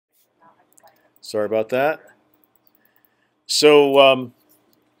Sorry about that. So,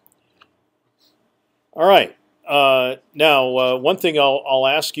 all right. Now, one thing I'll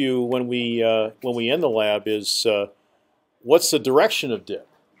ask you when we end the lab is, what's the direction of dip?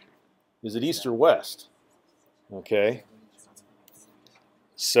 Is it east or west? Okay.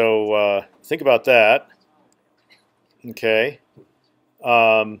 So think about that. Okay.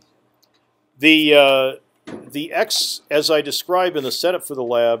 The x, as I described in the setup for the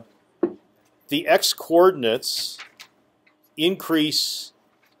lab, the x coordinates increase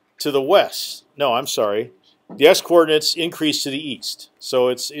to the west. No, I'm sorry. The x coordinates increase to the east. So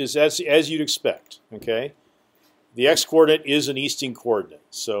it's as you'd expect. Okay. The x coordinate is an easting coordinate.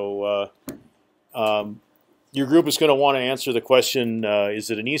 So your group is going to want to answer the question: is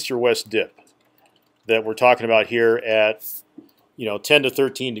it an east or west dip that we're talking about here at 10 to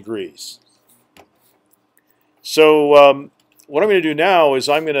 13 degrees? So what I'm going to do now is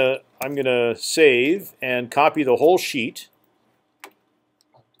I'm going to save and copy the whole sheet.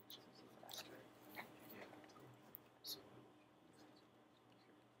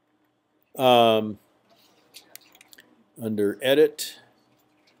 Under Edit,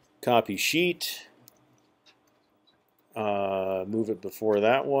 Copy Sheet, move it before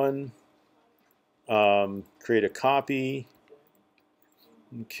that one, create a copy.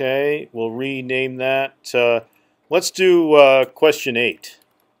 Okay, we'll rename that. Let's do question 8.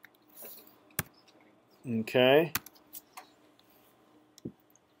 Okay.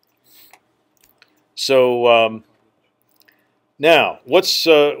 So now, what's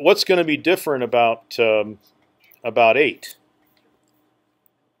going to be different about 8?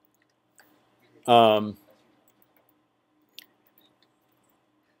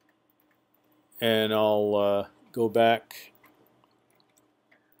 And I'll go back.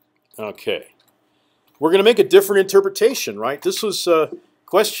 Okay, we're going to make a different interpretation, right? This was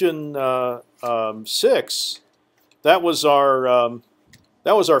question 6. That was our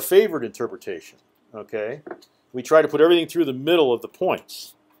favorite interpretation. Okay, we try to put everything through the middle of the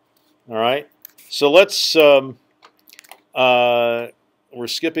points. All right, so let's. We're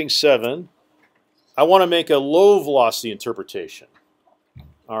skipping 7. I want to make a low velocity interpretation.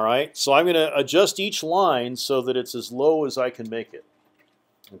 All right, so I'm going to adjust each line so that it's as low as I can make it.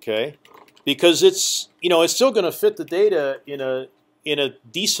 Okay, because it's still going to fit the data in a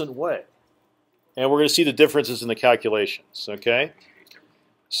decent way, and we're going to see the differences in the calculations. Okay,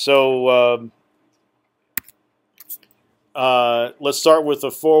 so let's start with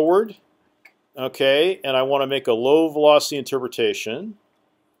the forward. Okay, and I want to make a low velocity interpretation.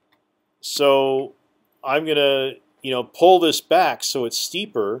 So I'm going to pull this back so it's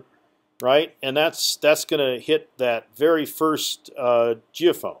steeper, right? And that's going to hit that very first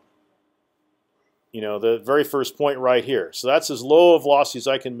geophone. The very first point right here. So that's as low a velocity as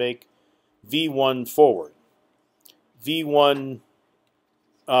I can make V1 forward. V1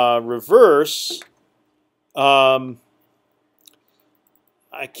 reverse. I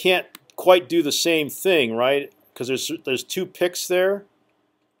can't quite do the same thing, right? Because there's 2 picks there.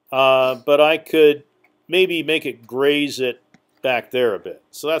 But I could maybe make it graze it back there a bit.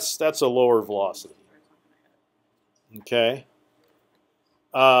 So that's a lower velocity. Okay.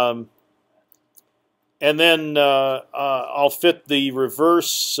 And then I'll fit the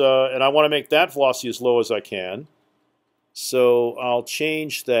reverse, and I want to make that velocity as low as I can. So I'll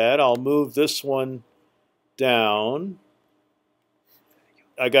change that. I'll move this one down.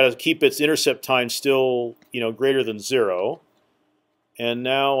 I got to keep its intercept time still, greater than 0. And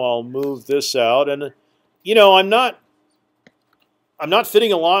now I'll move this out, and I'm not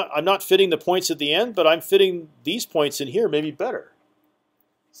fitting a lot. I'm not fitting the points at the end, but I'm fitting these points in here maybe better.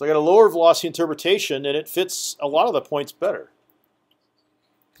 So I got a lower velocity interpretation, and it fits a lot of the points better.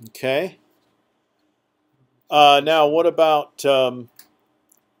 Okay. Now what about now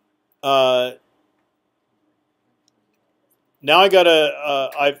I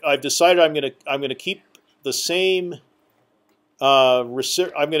gotta I've decided I'm gonna keep the same. I'm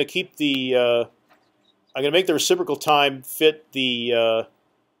going to keep the. I'm going to make the reciprocal time fit the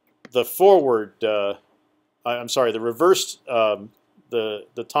forward. I'm sorry, the reversed. The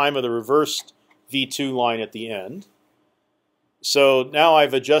time of the reversed V2 line at the end. So now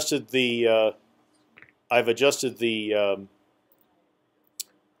I've adjusted the. The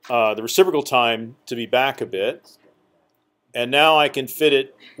reciprocal time to be back a bit, and now I can fit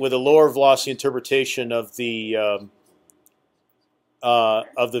it with a lower velocity interpretation of the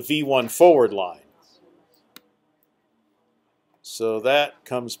V1 forward line. So that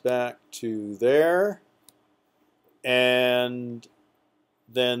comes back to there, and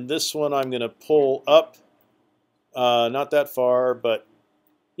then this one I'm going to pull up, not that far, but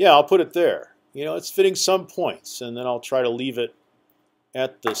yeah, I'll put it there. it's fitting some points, and then I'll try to leave it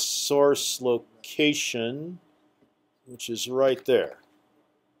at the source location, which is right there.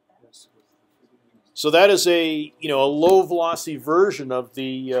 So that is a low velocity version of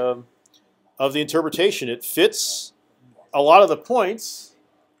the interpretation. It fits a lot of the points,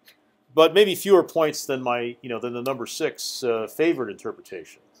 but maybe fewer points than than the number 6 favorite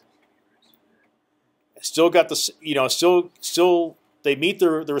interpretation. Still got the still they meet the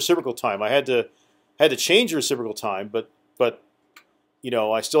reciprocal time. I had to change the reciprocal time, but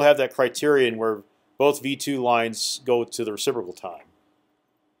I still have that criterion where both V2 lines go to the reciprocal time.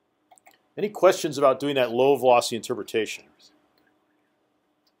 Any questions about doing that low velocity interpretation?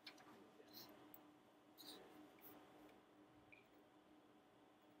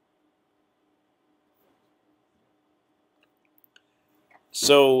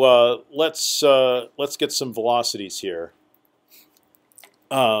 So let's get some velocities here.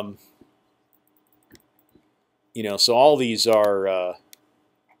 So all these are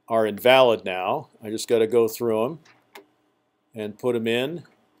invalid now. I just got to go through them and put them in.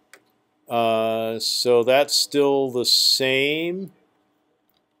 So that's still the same.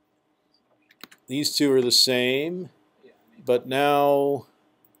 These two are the same, but now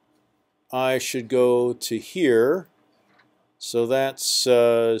I should go to here. So that's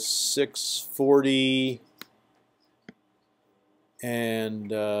 640 and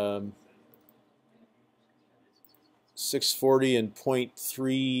 640 and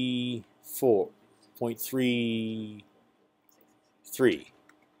 0.34, 0.33.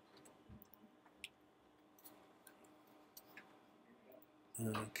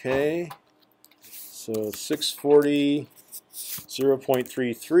 Okay, so 640,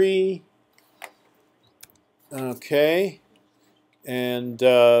 0.33. Okay. And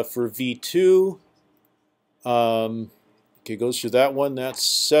for V2, okay, goes through that one. That's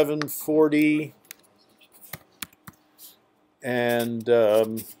 740, and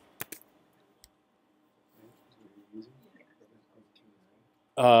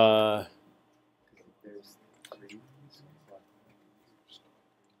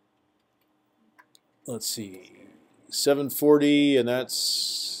let's see, 740, and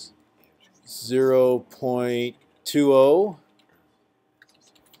that's 0.20.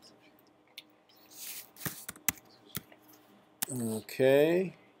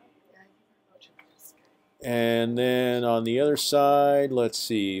 Okay. And then on the other side, let's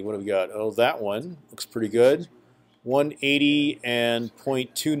see, what do we got? Oh, that one looks pretty good. 180 and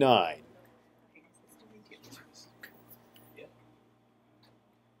 0.29.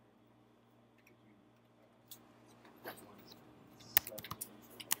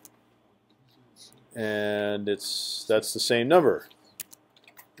 And that's the same number.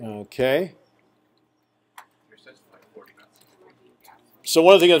 Okay. So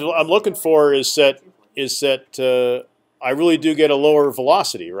one of the things I'm looking for is that I really do get a lower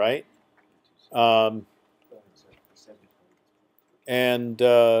velocity, right? And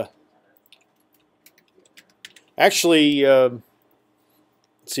actually, let's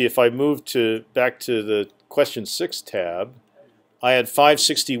see, if I move back to the question 6 tab, I had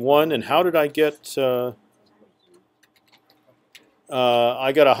 561, and how did I get? I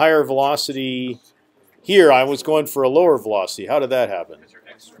got a higher velocity. Here, I was going for a lower velocity. How did that happen?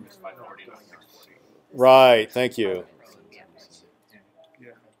 Right. Thank you.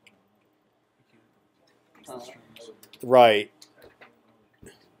 Right.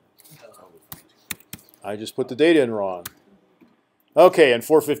 I just put the data in wrong. Okay, and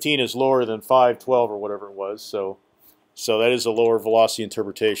 415 is lower than 512 or whatever it was. So that is a lower velocity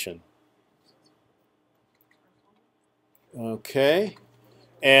interpretation. Okay.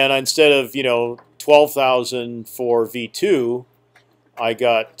 And instead of 12,000 for V2, I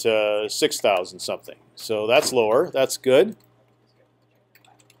got 6,000 something. So that's lower. That's good.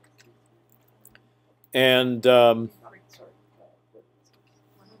 And on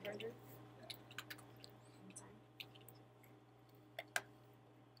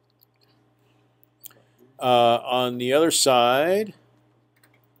the other side,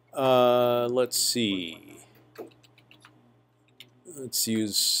 let's see. Let's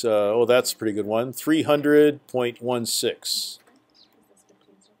use, oh, that's a pretty good one, 300.16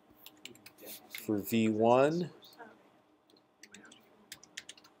 for V1.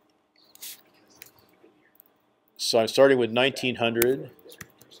 So I'm starting with 1900.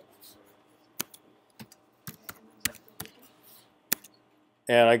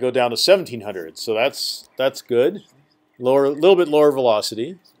 And I go down to 1700. So that's good. A little bit lower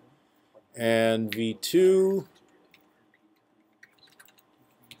velocity. And V2,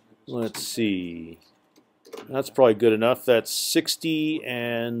 let's see. That's probably good enough. That's 60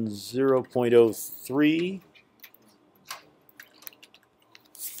 and 0.03.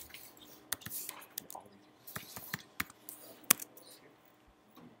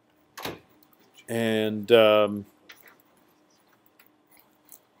 And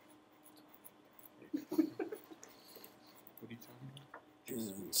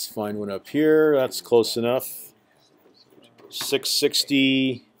let's find one up here. That's close enough.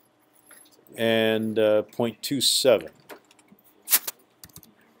 660 and 0.27.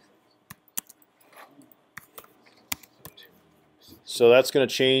 So that's going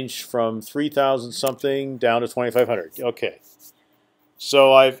to change from 3,000 something down to 2,500. Okay.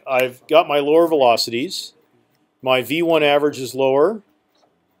 So I've got my lower velocities. My V1 average is lower.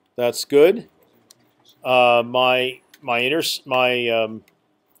 That's good. My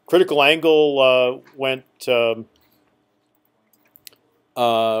critical angle went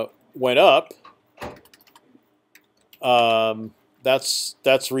up.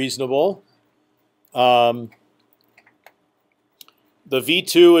 That's reasonable. The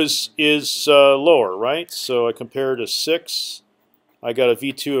V2 is lower, right? So I compare to 6. I got a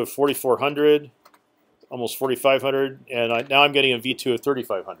V2 of 4,400, almost 4,500, and now I'm getting a V2 of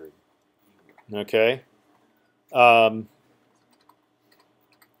 3,500. Okay.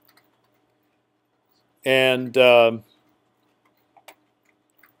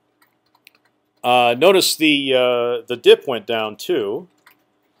 Notice the dip went down too,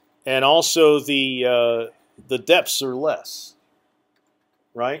 and also the depths are less.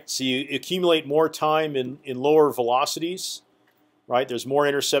 Right, so you accumulate more time in lower velocities. Right, there's more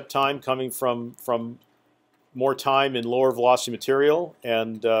intercept time coming from more time in lower velocity material,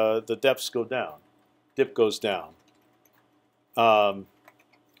 and the depths go down. Dip goes down. The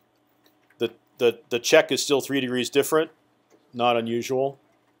check is still 3 degrees different, not unusual.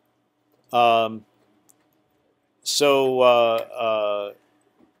 And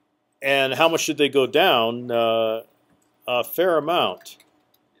how much should they go down? A fair amount.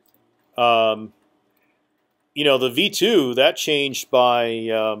 You know, the V2 that changed by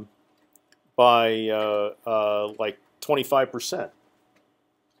like 25%.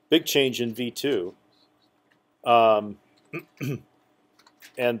 Big change in V2.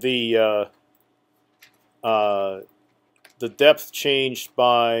 And the depth changed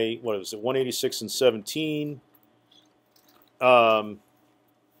by, what was it, 186 and 17.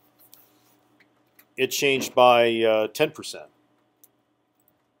 It changed by 10%.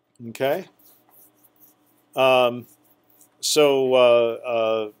 Okay. So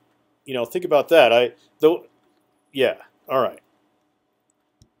you know, think about that. Yeah. All right.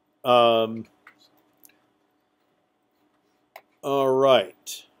 All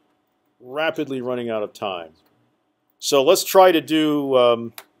right. Rapidly running out of time. So let's try to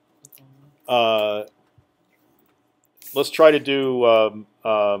do. Let's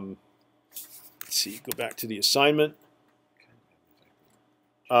see. Go back to the assignment.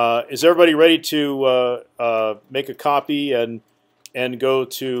 Is everybody ready to make a copy and go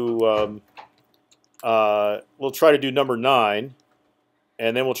to? We'll try to do number 9,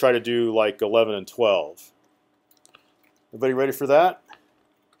 and then we'll try to do like 11 and 12. Everybody ready for that?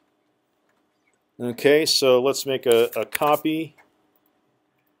 Okay, so let's make a copy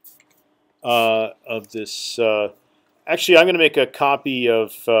of this. Actually, I'm going to make a copy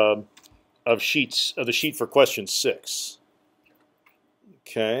of the sheet for question 6.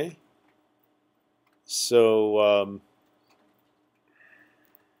 Okay. So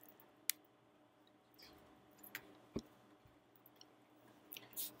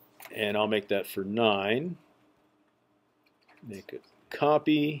and I'll make that for 9. Make a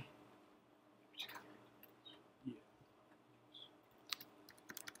copy.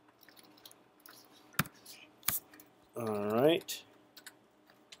 All right.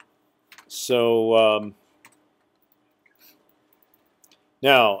 So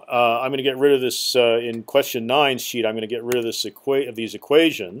now I'm going to get rid of this in question 9 sheet. I'm going to get rid of this these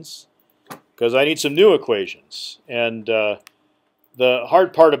equations because I need some new equations. And the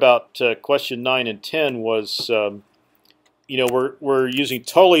hard part about question 9 and 10 was, you know, we're using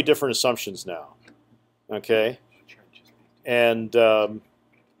totally different assumptions now. Okay, and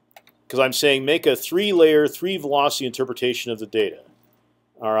because I'm saying make a 3-layer, 3-velocity interpretation of the data.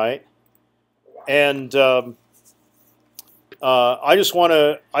 All right, and I just want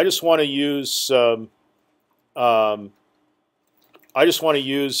to use the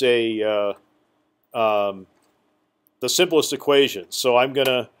simplest equation. So I'm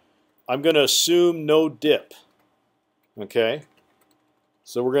gonna assume no dip. Okay,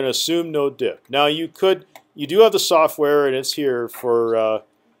 so we're gonna assume no dip. Now you do have the software, and it's here for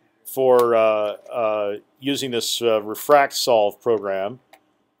using this refract solve program,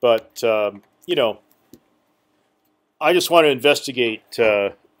 but you know, I just want to investigate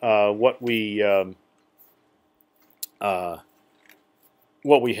what we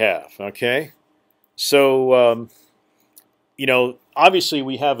have. Okay, so you know, obviously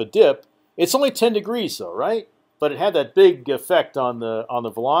we have a dip. It's only 10 degrees though, right? But it had that big effect on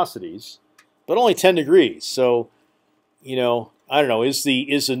the velocities, but only 10 degrees. So, you know, I don't know. Is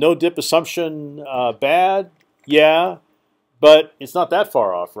the no dip assumption bad? Yeah, but it's not that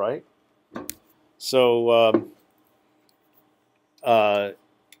far off, right? So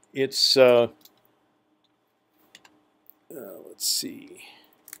it's let's see.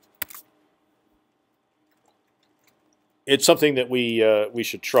 It's something that we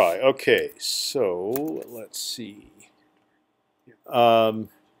should try. Okay, so let's see.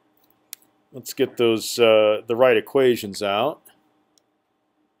 Let's get those the right equations out.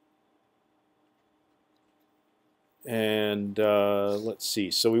 And let's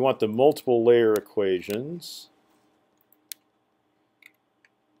see. So we want the multiple layer equations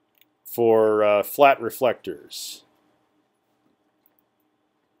for flat reflectors.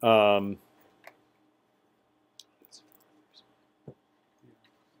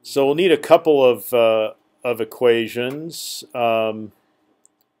 So we'll need a couple of equations.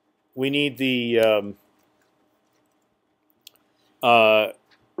 We need the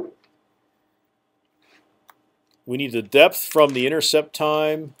depth from the intercept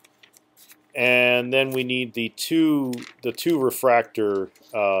time, and then we need the two refractor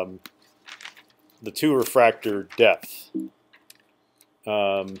depth.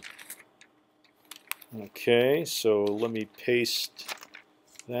 Okay, so let me paste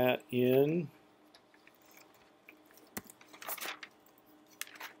that in.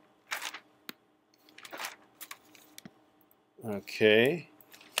 Okay,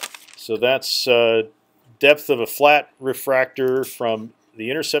 so that's depth of a flat refractor from the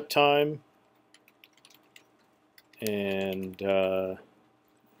intercept time, and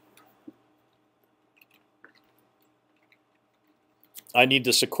I need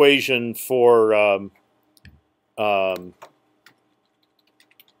this equation for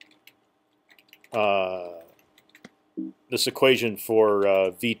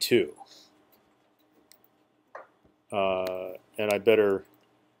V2. And I better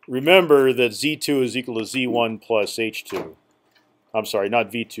remember that Z2 is equal to Z1 plus H2. I'm sorry,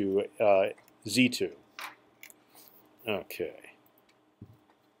 not V2, Z2. Okay.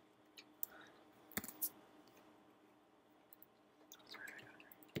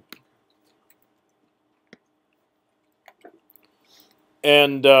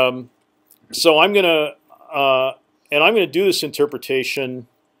 And so I'm gonna do this interpretation.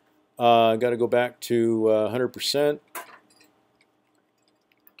 Got to go back to 100%.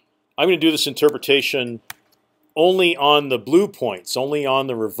 I'm going to do this interpretation only on the blue points, only on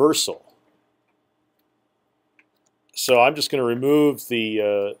the reversal. So I'm just going to remove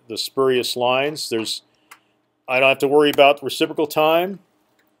the spurious lines. I don't have to worry about reciprocal time.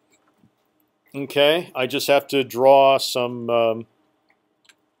 Okay, I just have to draw some.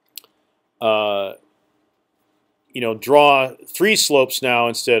 Draw 3 slopes now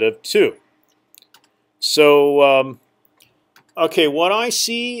instead of 2. So okay, what I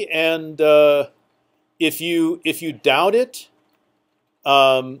see, and if you doubt it,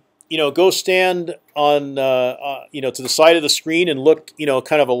 go stand on to the side of the screen and look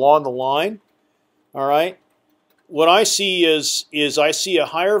kind of along the line. All right. What I see is I see a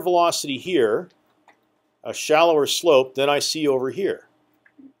higher velocity here, a shallower slope than I see over here.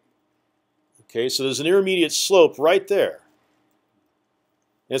 Okay, so there's an intermediate slope right there.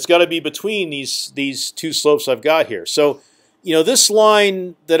 And it's got to be between these 2 slopes I've got here. So, this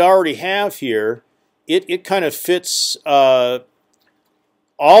line that I already have here, it kind of fits all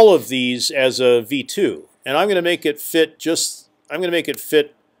of these as a V2, and I'm going to make it fit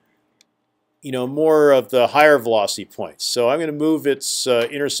more of the higher velocity points. So I'm going to move its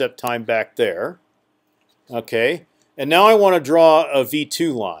intercept time back there. Okay, and now I want to draw a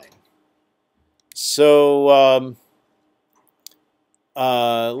V2 line. So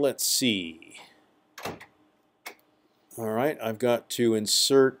let's see. All right, I've got to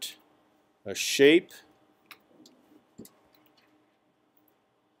insert a shape.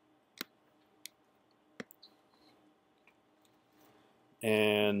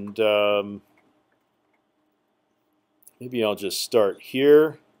 And maybe I'll just start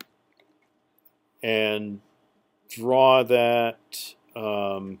here and draw that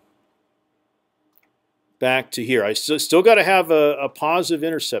back to here. I still got to have a positive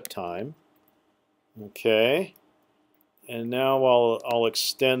intercept time. Okay, and now I'll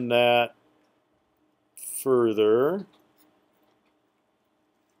extend that further.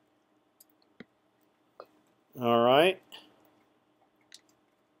 All right.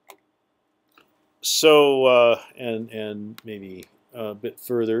 So and maybe a bit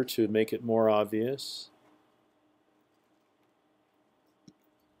further to make it more obvious.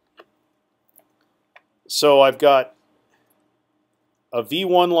 So I've got a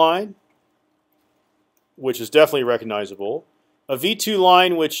V1 line, which is definitely recognizable, a V2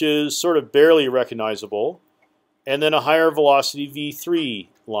 line, which is sort of barely recognizable, and then a higher velocity V3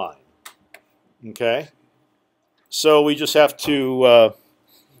 line. Okay, so we just have to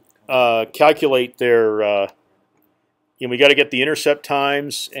calculate their. We got to get the intercept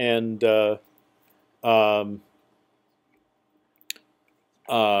times and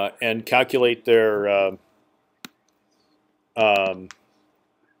calculate their.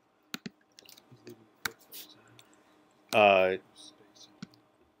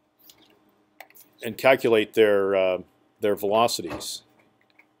 And calculate their velocities.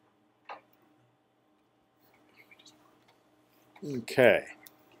 Okay.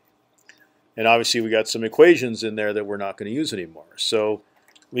 And obviously we got some equations in there that we're not going to use anymore. So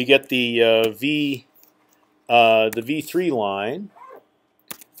we get the V3 line.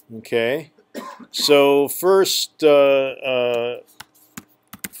 Okay. So first I'm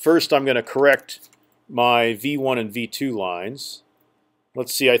going to correct my V1 and V2 lines.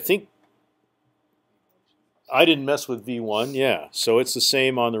 Let's see. I think I didn't mess with V1. Yeah. So it's the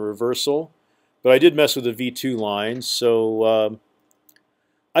same on the reversal. But I did mess with the V2 line, so I'm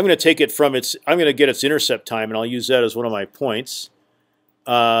going to take it from its. I'm going to get its intercept time, and I'll use that as one of my points.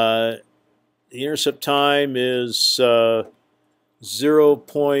 The intercept time is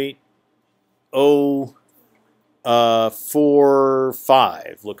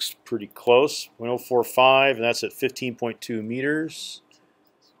 0.045. Looks pretty close. 0.045, and that's at 15.2 meters.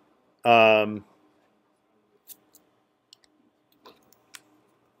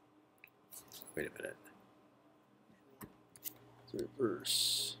 Wait a minute.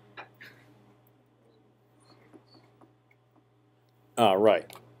 Reverse. Right.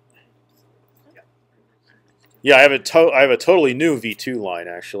 Yeah, I have a totally new V2 line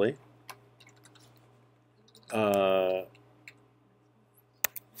actually.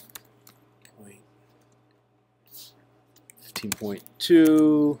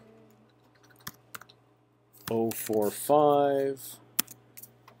 15.2 0.045.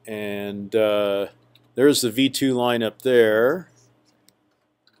 And there's the V2 line up there.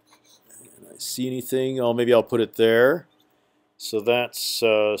 And I see anything? Oh, maybe I'll put it there. So that's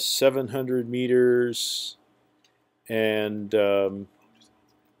 700 meters. And no,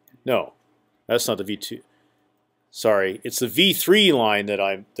 that's not the V2. Sorry, it's the V3 line that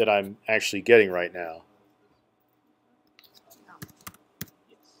I'm actually getting right now.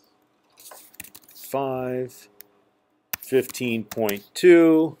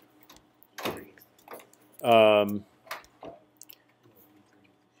 15.2.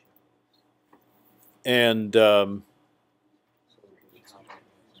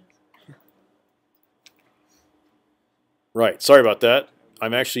 Right, sorry about that.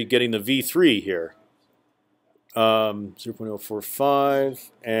 I'm actually getting the V3 here. 0.045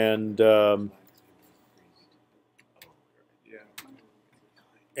 and the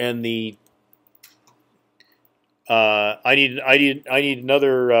I need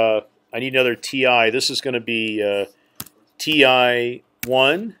another TI. This is going to be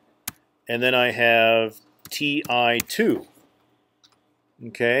TI1, and then I have TI2.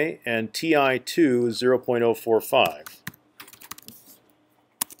 Okay, and TI2 is 0.045.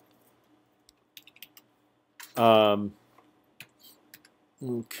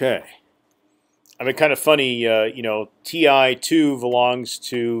 Okay. I mean, kind of funny, TI2 belongs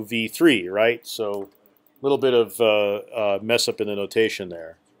to V3, right? So a little bit of mess up in the notation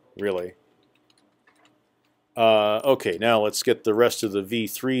there, really. Okay, now let's get the rest of the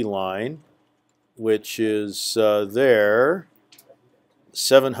V3 line, which is there,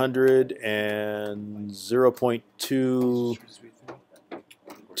 700 and 0.22.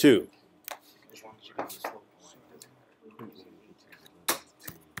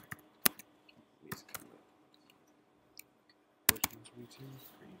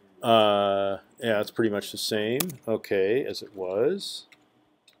 Yeah, it's pretty much the same. Okay, as it was.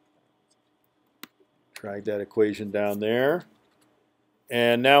 Drag that equation down there,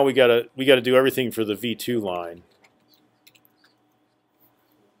 and now we gotta do everything for the V2 line.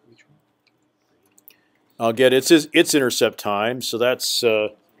 I'll get its intercept time, so that's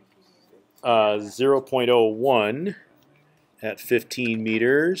 0.01 at 15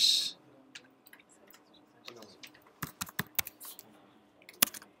 meters.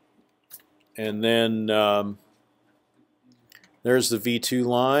 And then there's the V2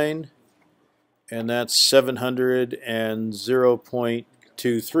 line, and that's 700 and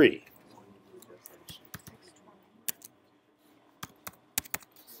 0.23.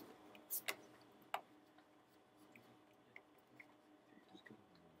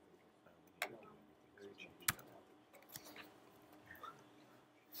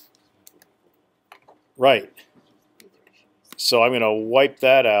 Right. So I'm going to wipe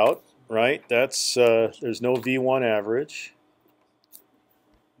that out. Right. That's there's no V1 average.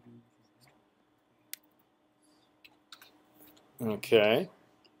 Okay.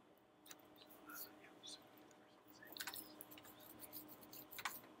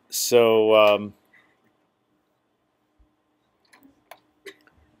 So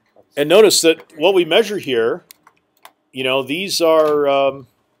and notice that what we measure here, you know, these are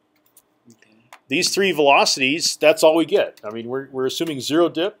these three velocities. That's all we get. I mean, we're assuming zero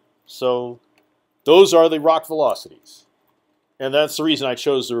dip, so those are the rock velocities, and that's the reason I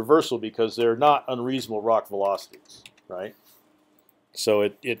chose the reversal, because they're not unreasonable rock velocities, right? So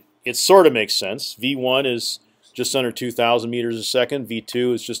it sort of makes sense. V1 is just under 2,000 meters a second.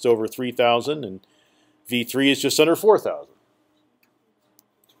 V2 is just over 3,000, and V3 is just under 4,000.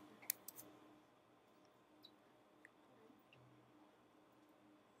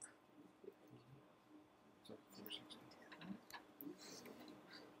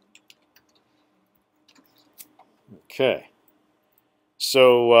 Okay.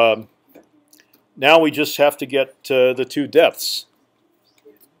 So now we just have to get the two depths.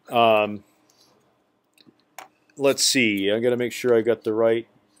 Let's see. I got to make sure I got the right.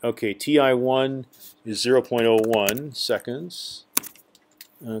 Okay, TI1 is 0.01 seconds.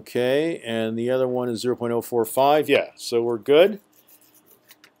 Okay, and the other one is 0.045. Yeah, so we're good.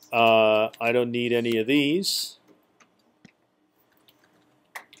 I don't need any of these.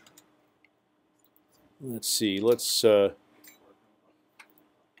 Let's see. Let's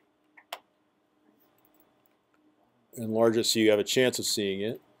enlarge it so you have a chance of seeing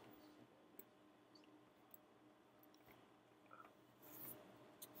it.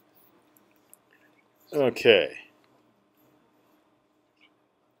 Okay.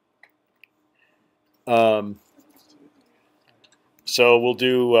 So we'll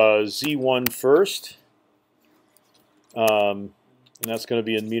do Z1 first, and that's going to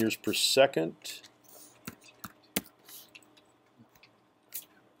be in meters per second.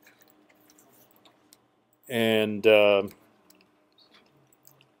 And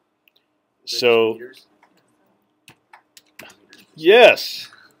so, yes,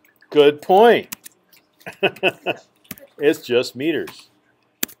 good point. It's just meters.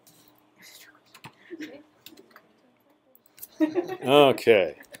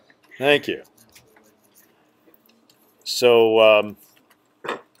 Okay, thank you. So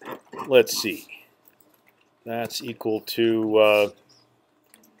let's see. That's equal to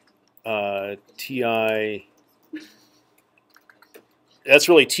TI. That's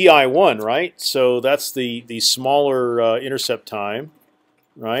really TI1, right? So that's the smaller intercept time,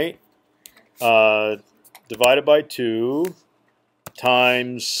 right? Divided by 2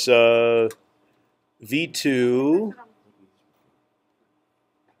 times V2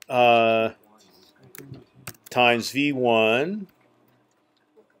 times V1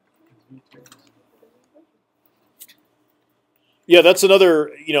 Yeah, that's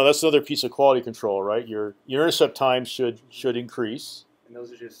another that's another piece of quality control, right? Your intercept time should increase. And those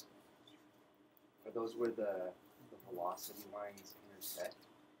are just those where the velocity lines intersect?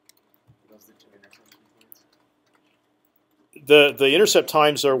 Are those the two intersection points? The intercept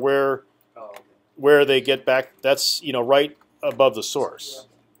times are where they get back. That's right above the source.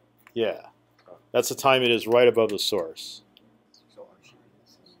 Yeah, that's the time it is right above the source.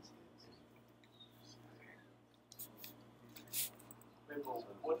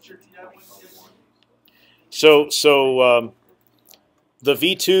 So the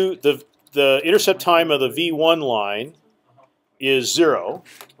V2 the intercept time of the V1 line is 0,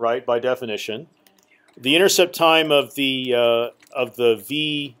 right, by definition. The intercept time of the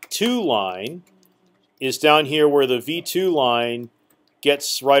V2 line is down here where the V2 line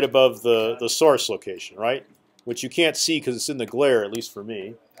gets right above the source location, right? Which you can't see because it's in the glare, at least for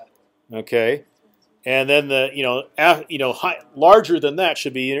me. Okay, and then the larger than that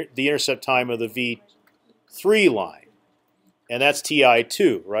should be the intercept time of the V3 line, and that's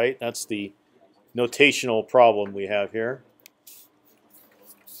TI2, right? That's the notational problem we have here.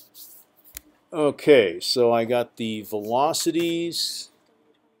 Okay, so I got the velocities.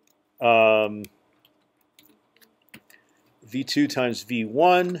 V2 times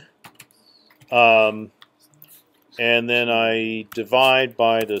V1. and then I divide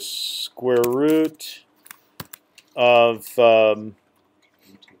by the square root of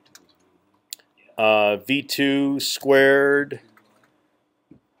v2 squared.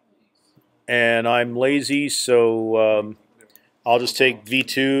 And I'm lazy, so I'll just take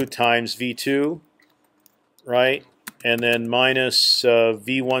v2 times v2, right? And then minus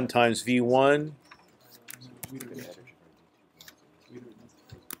v1 times v1.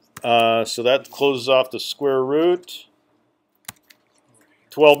 So that closes off the square root.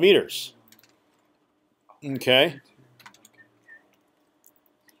 12 meters. Okay.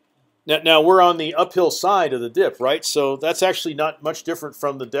 Now we're on the uphill side of the dip, right? So that's actually not much different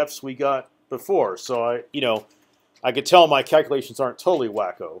from the depths we got before. So I could tell my calculations aren't totally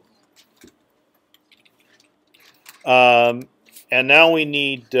wacko. And now we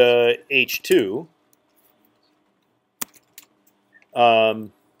need H2.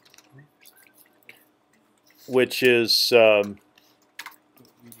 Which is going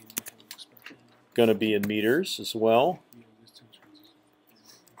to be in meters as well.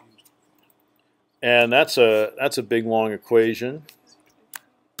 And that's a big long equation.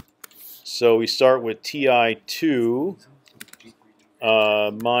 So we start with Ti2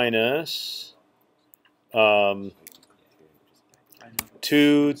 minus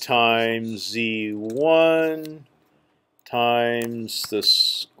 2 times Z1 times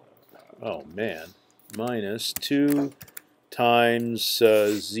this. Oh man, minus 2 times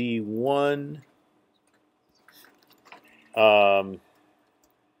Z1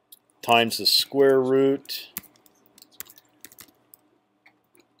 times the square root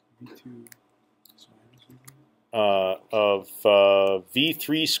of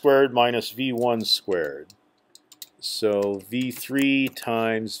v3 squared minus v1 squared. So v3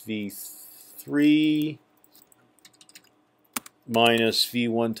 times v3 minus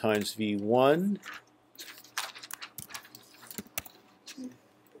v1 times v1.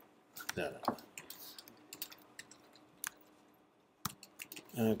 No.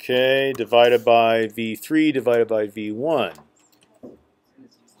 Okay, divided by v3 divided by v1.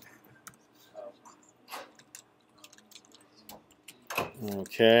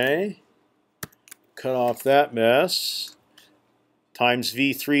 Okay, cut off that mess. Times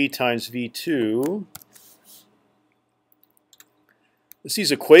v3 times v2. It's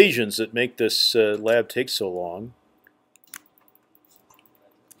these equations that make this lab take so long.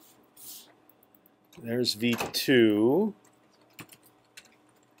 There's v2.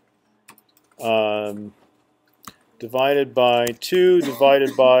 Divided by 2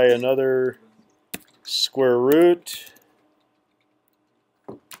 divided by another square root.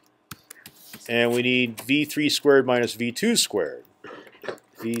 And we need v3 squared minus v2 squared.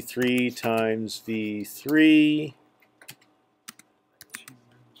 v3 times v3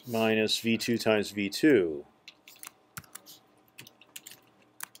 minus v2 times v2.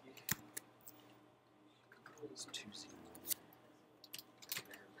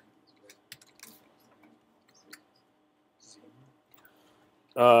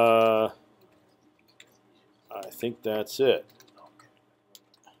 I think that's it.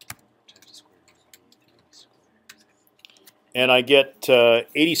 And I get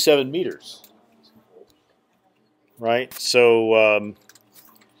 87 meters, right? So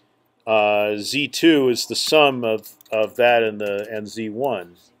Z2 is the sum of that and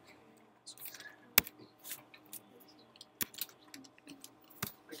Z1.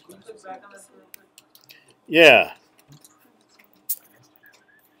 Yeah.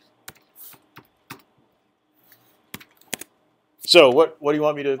 So what do you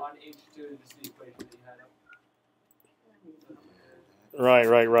want me to?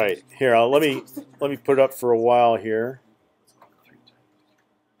 Right. Here, let me put it up for a while here.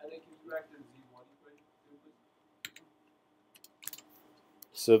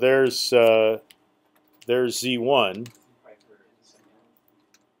 So there's Z1.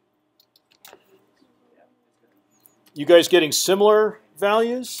 You guys getting similar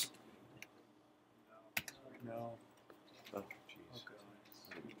values? No.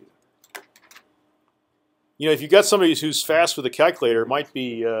 You know, if you got somebody who's fast with a calculator, it might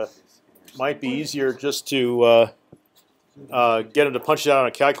be easier just to get them to punch it out on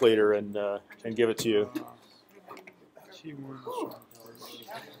a calculator and give it to you.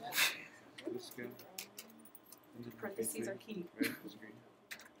 Parentheses are key.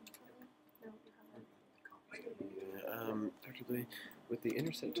 Dr. Lee, with the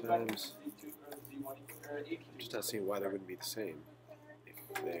intercept times, I'm just not seeing why they wouldn't be the same. If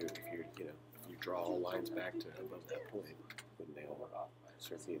you draw all lines back to above that point, wouldn't they all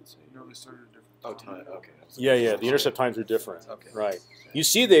start being the same? No, they started different. Oh, time. Okay. Yeah. The intercept times are different. Okay. Right. You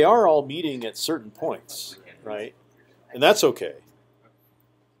see, they are all meeting at certain points, right? And that's okay.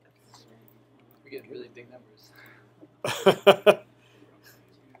 We get really big numbers.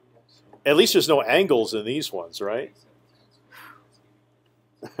 At least there's no angles in these ones, right?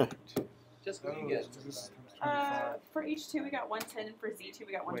 Just what you get. For H2 we got 110, and for Z2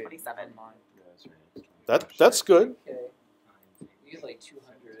 we got 127. That's good. Okay. You get like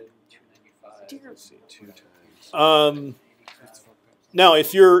 200, 295. Let's see, 2 times. Now,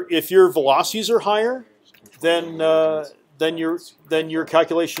 if your velocities are higher, then your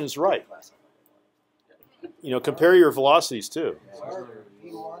calculation is right. You know, compare your velocities too. Our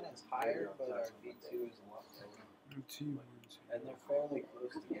V1 is higher, but our V2 is lower. And they're fairly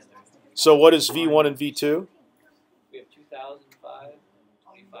close together. So what is V1 and V2? We have 2005,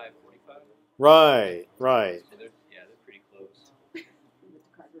 25, 45. Right, right. So they're pretty close.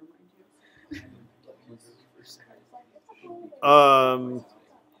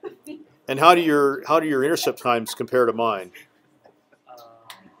 And how do your intercept times compare to mine?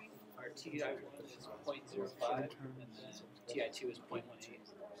 Our TI1 is 0.05, and then TI2 is 0.18.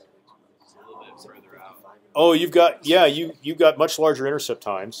 It's a little bit further out. Oh, you've got much larger intercept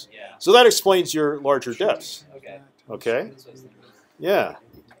times. Yeah. So that explains your larger depths. Okay. Okay. Yeah.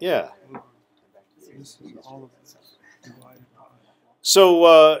 Yeah.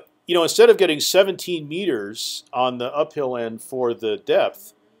 So you know, instead of getting 17 meters on the uphill end for the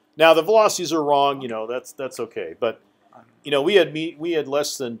depth, now the velocities are wrong. You know, that's okay. But you know, we had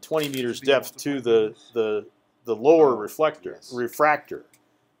less than 20 meters depth to the lower refractor.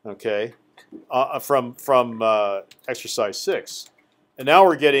 Okay. From exercise 6, and now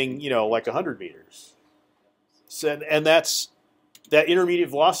we're getting, you know, like 100 meters. So, and that's that intermediate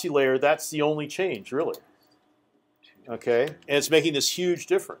velocity layer. That's the only change, really. Okay, and it's making this huge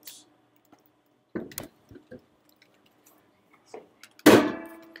difference.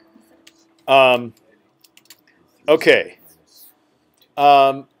 Okay.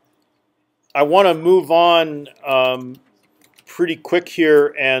 I want to move on pretty quick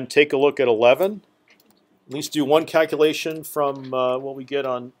here and take a look at 11. At least do one calculation from what we get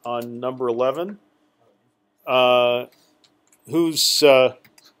on number 11. So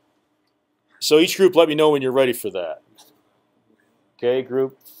each group, let me know when you're ready for that. Okay,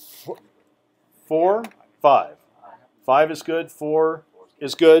 group 4, 5. 5 is good. 4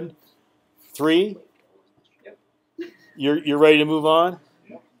 is good. 3. You're ready to move on.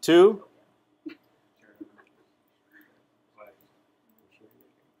 2.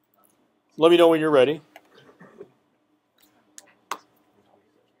 Let me know when you're ready.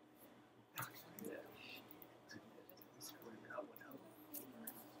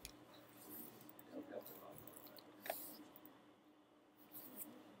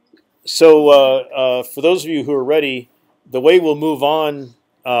 So for those of you who are ready, the way we'll move on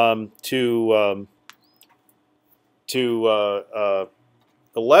to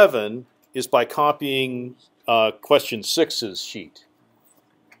 11 is by copying question 6's sheet.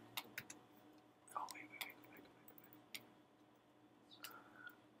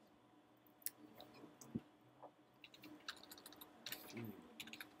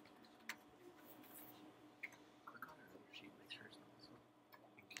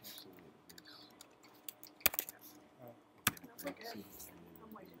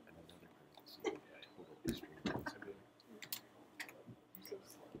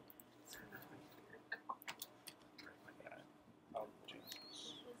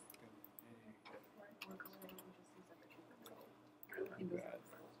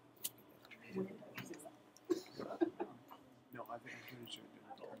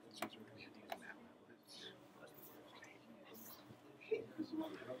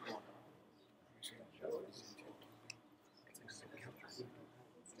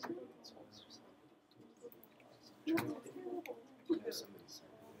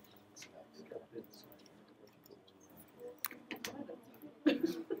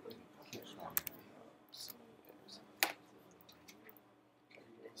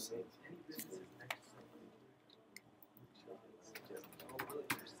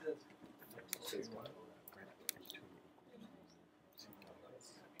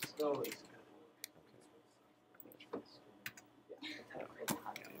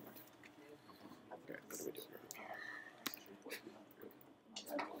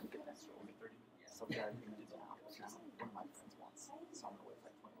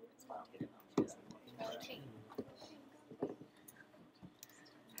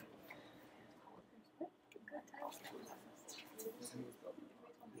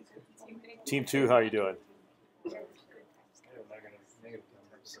 Team 2, how are you doing?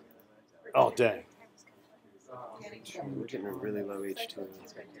 Oh, dang. We're getting a really low H2.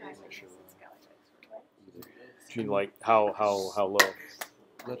 You mean like how low?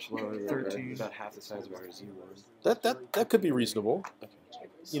 Much lower than 13. about half the size of our Z1. That could be reasonable. Okay.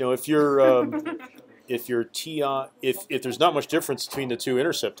 You know, if you're if there's not much difference between the two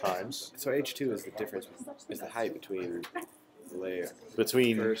intercept times So H2 is the difference, is the height between the layer.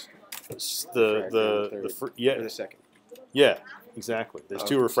 between First, yeah, or the second. yeah, exactly. There's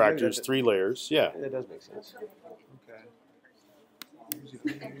two So maybe refractors, that's- 3 layers. Yeah. That does make sense. We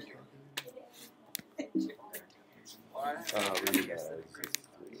need,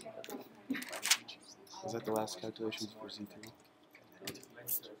 is that the last calculations for Z2?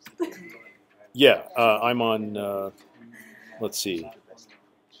 Yeah, I'm on. Let's see.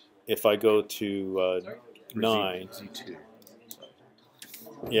 If I go to 9, Z2.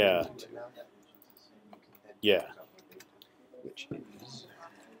 yeah, yeah. Which is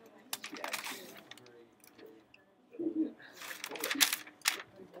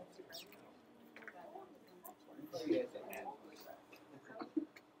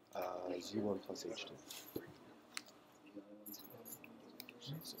Z1 plus H2.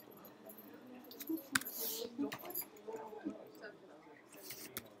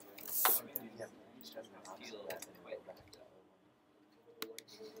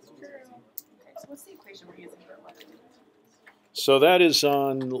 So what's the equation we're using for 11? So that is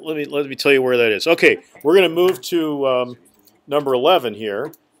on. Let me tell you where that is. Okay, we're going to move to number 11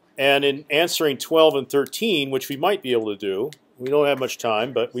 here, and in answering 12 and 13, which we might be able to do, we don't have much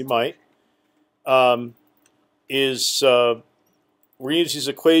time, but we might. We're going to use these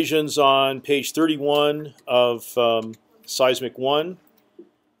equations on page 31 of Seismic 1,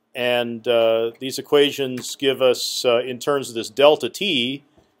 and these equations give us, in terms of this delta t,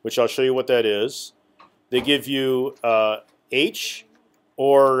 which I'll show you what that is. They give you H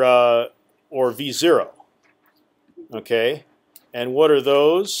or V0. Okay, and what are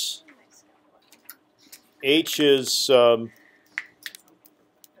those? H is the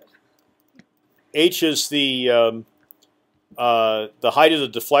height of the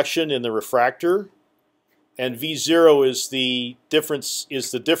deflection in the refractor, and V0 is the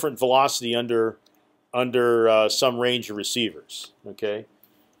different velocity under some range of receivers. Okay.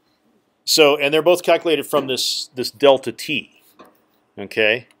 So, and they're both calculated from this delta t,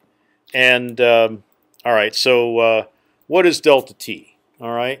 okay, and all right. So, what is delta t?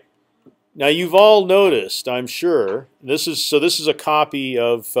 All right. Now you've all noticed, I'm sure. This is a copy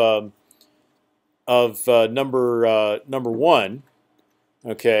of number 1.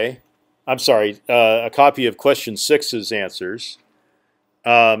 Okay, I'm sorry, a copy of question 6's answers.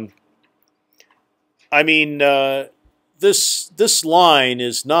 I mean, this line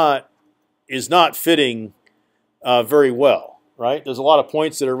is not fitting very well, right? There's a lot of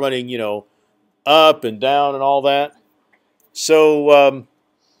points that are running, you know, up and down and all that. So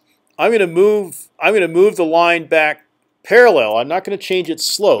I'm going to move the line back parallel. I'm not going to change its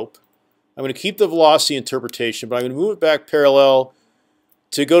slope. I'm going to keep the velocity interpretation, but I'm going to move it back parallel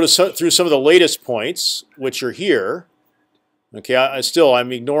to go through some of the latest points, which are here. Okay,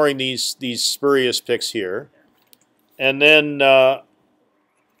 I'm ignoring these spurious picks here, and then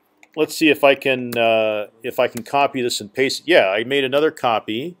let's see if I can copy this and paste it. Yeah, I made another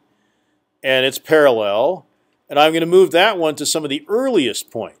copy, and it's parallel, and I'm going to move that one to some of the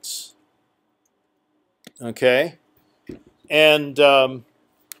earliest points. Okay, and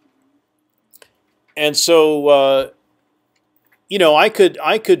so you know, I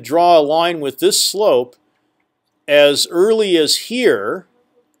could draw a line with this slope as early as here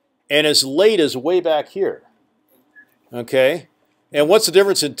and as late as way back here. Okay, and what's the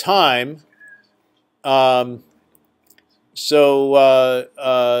difference in time? So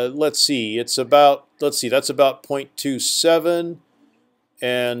let's see. That's about 0.27,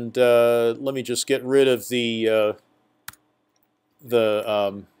 and let me just get rid of the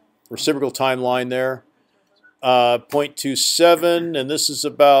reciprocal timeline there. 0.27, and this is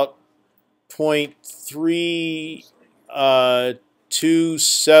about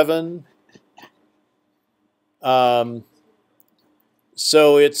 0.327.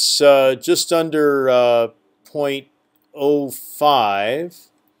 So it's just under 0.05.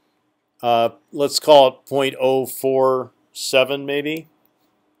 Let's call it 0.047 maybe.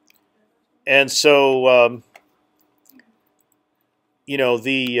 And so you know,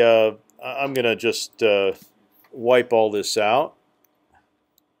 I'm gonna just wipe all this out.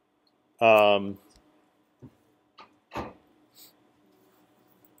 And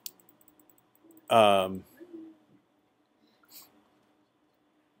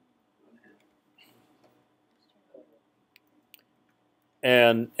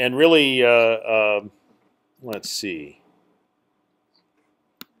really, let's see.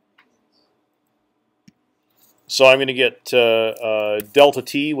 So I'm going to get delta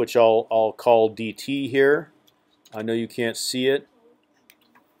t, which I'll call dt here. I know you can't see it.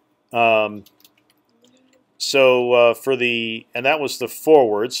 So for the, and that was the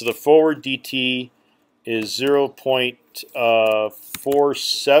forward. So the forward dt is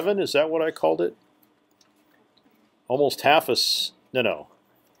 0.47. Is that what I called it? Almost half a no.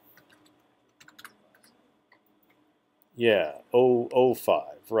 Yeah, 0.005,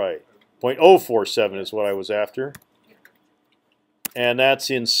 right. 0.047 is what I was after. And that's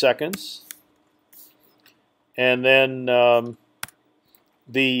in seconds. And then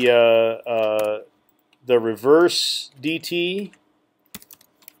the reverse dt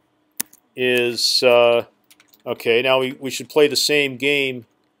is okay. Now we should play the same game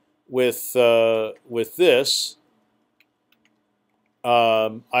with this.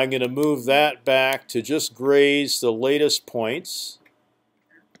 I'm going to move that back to just graze the latest points.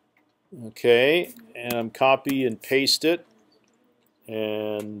 Okay, and I'm copy and paste it,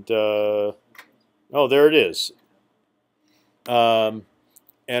 and oh, there it is. And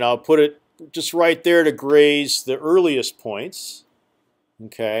I'll put it just right there to graze the earliest points.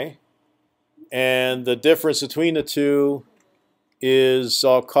 Okay, and the difference between the two is,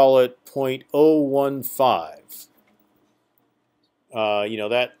 I'll call it 0.015. You know,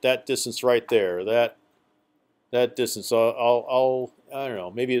 that distance right there. That distance. I don't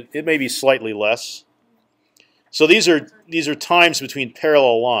know. Maybe it may be slightly less. So these are times between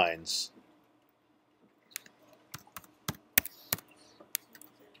parallel lines,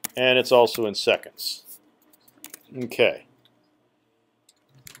 and it's also in seconds. Okay.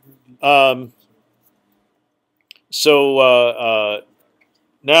 So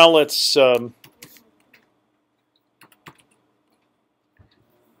now let's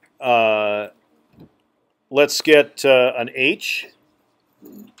get an h,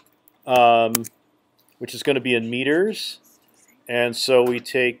 which is going to be in meters, and so we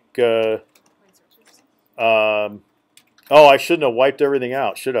take. Oh, I shouldn't have wiped everything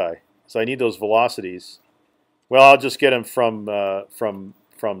out, should I? So I need those velocities. Well, I'll just get them from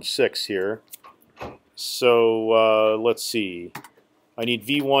 6 here. So let's see. I need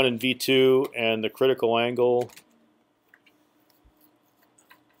v1 and v2 and the critical angle.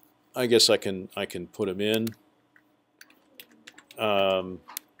 I guess I can put them in.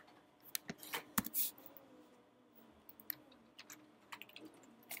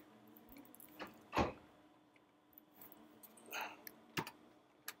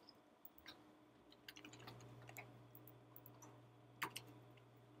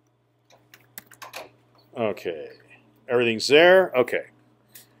 Okay, everything's there. Okay,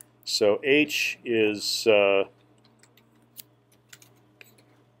 so h is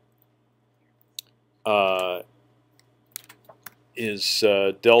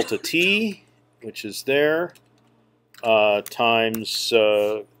delta t, which is there, times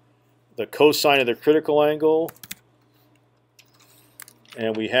the cosine of the critical angle,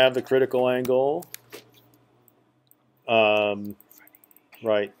 and we have the critical angle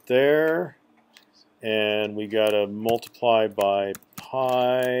right there. And we got to multiply by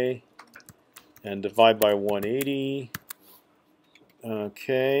pi and divide by 180.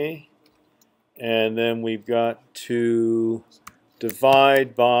 Okay. And then we've got to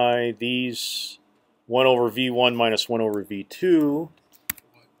divide by these 1 over v1 minus 1 over v2.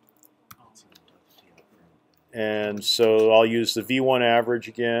 And so I'll use the v1 average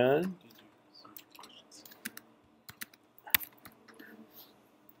again.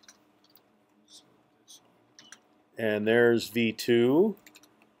 And there's v2,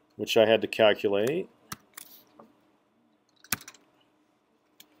 which I had to calculate.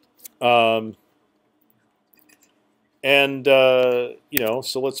 You know,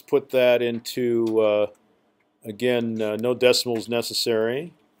 so let's put that into, again, no decimals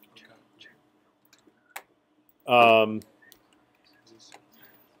necessary. And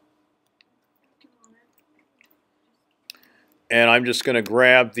I'm just going to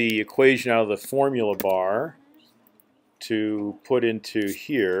grab the equation out of the formula bar to put into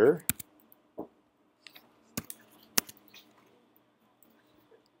here.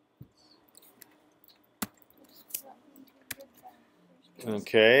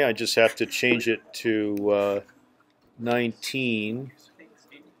 Okay, I just have to change it to 19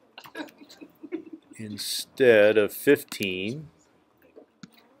 instead of 15.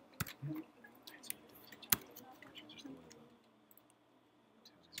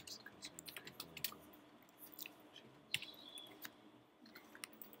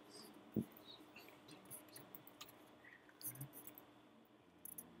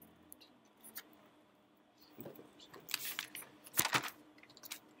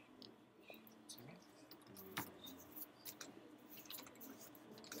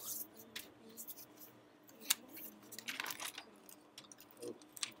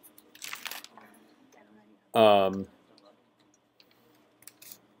 Um,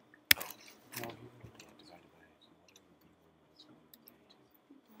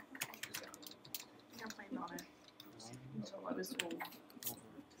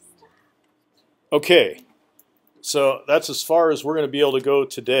 okay, so that's as far as we're going to be able to go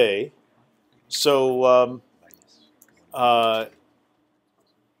today. So,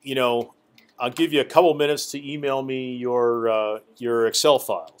 you know, I'll give you a couple minutes to email me your Excel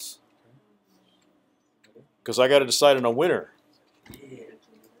files, because I got to decide on a winner. Are you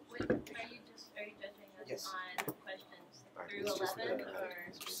judging us on questions through 11 or?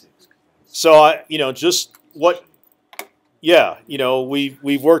 So just what? Yeah,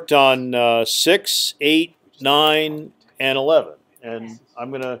 we've worked on 6, 8, 9, and 11, and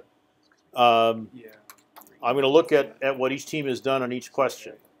I'm gonna look at what each team has done on each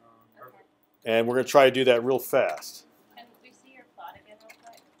question, and we're gonna try to do that real fast. Can we see your plot again real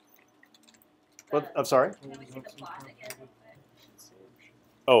quick? What? I'm sorry. Can we see the plot again real quick?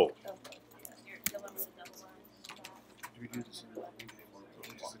 Oh. The one with the double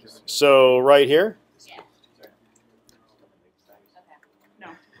lines. So right here. Yeah. No,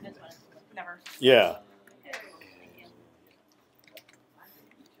 This one. never. Yeah.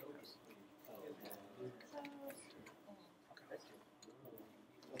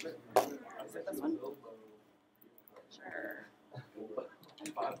 Is it this one? Sure.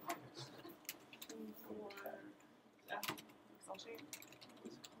 Excel sheet.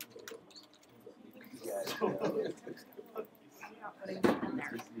 I'm not putting that in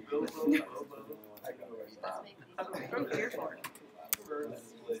there. Okay, from here forward.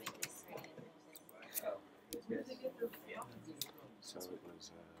 So it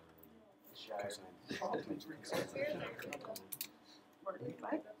was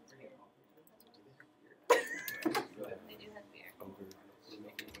What?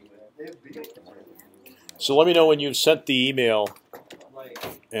 So let me know when you've sent the email,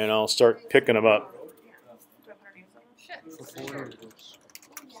 and I'll start picking them up. Do I put our names on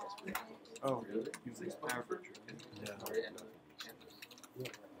them? oh, using average. Yeah. I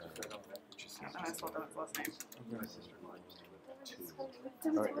don't know, I spelled that as last name.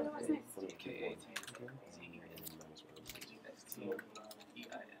 All right. Last name.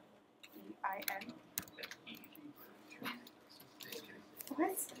 E-I-N.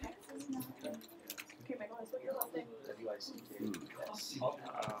 What? Okay, Michael, what's your last name? Oh,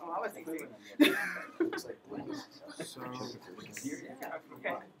 I was easy. So,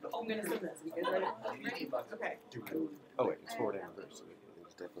 Okay, I'm gonna send this. You guys ready? Okay. oh wait, it's forward and reverse. So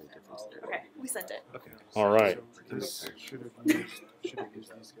there's definitely a difference there. Okay, we sent it. Okay. All right. So this should have used these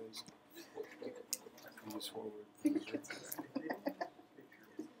guys. Use forward.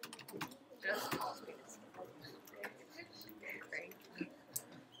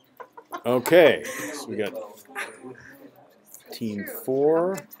 Okay. So we got team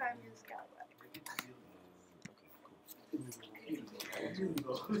 4.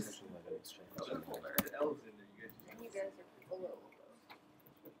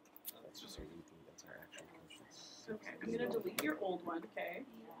 Okay, I'm gonna delete your old one, okay?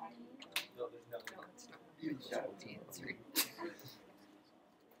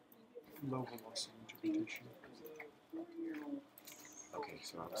 Low velocity interpretation. Okay,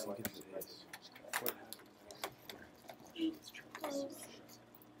 so I was looking for this. What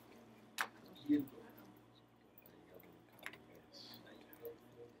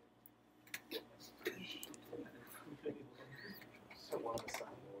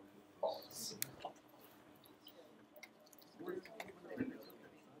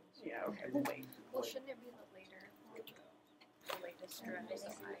Yeah, okay, we'll wait. Well, shouldn't it be the latest or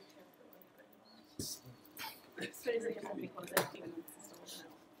So is it just something close to even still?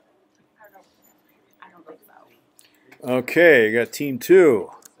 I don't think so. Okay, you got team 2.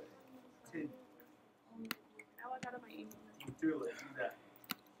 Now I got on my email. Do it. Do that.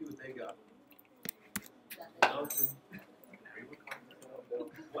 See what they got.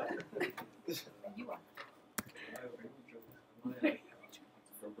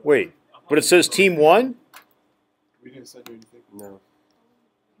 Wait, but it says team 1? We didn't send you anything? No.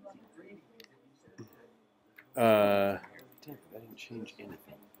 Uh, Damn, that didn't change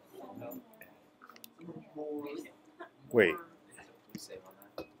anything. wait.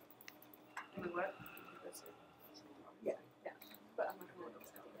 What? Yeah, yeah. But I'm not gonna look at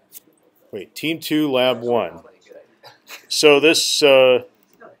Wait, team 2, lab 1. So this one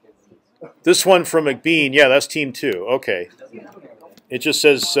from McBean, yeah, that's team 2. Okay. It just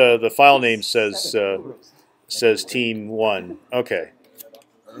says the file name says team 1. Okay.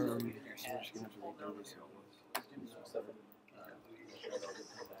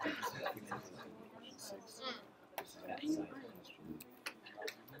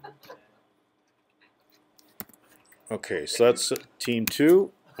 Okay, so that's team 2.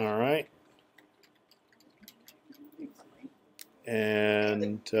 All right.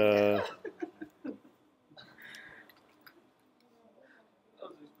 And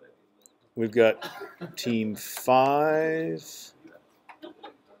we've got team 5.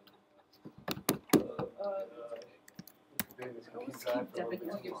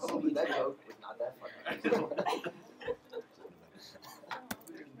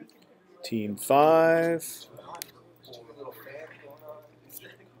 Team 5.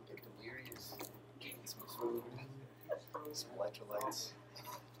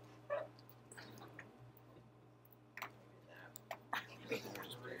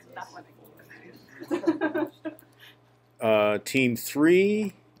 Team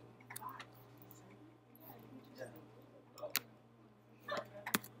 3.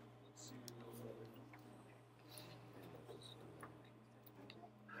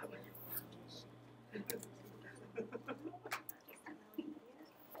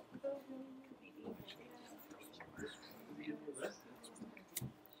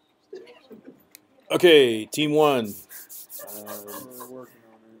 Okay, team 1.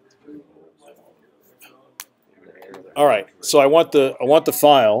 All right, so I want the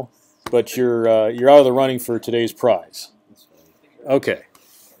file, but you're out of the running for today's prize. Okay.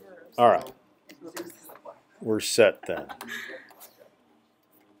 All right. We're set then.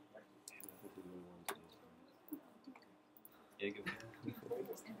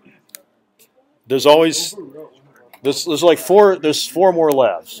 There's always there's like 4 more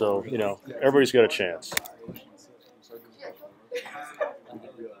labs, so you know everybody's got a chance.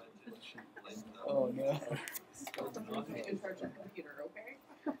 Oh no.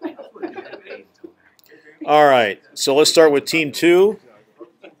 All right, so let's start with team 2.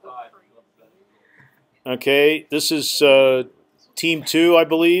 Okay, this is team 2, I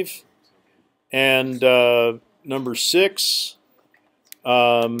believe, and number 6.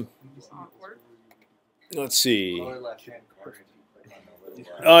 Let's see.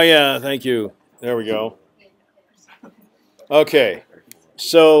 Oh yeah, thank you. There we go. Okay,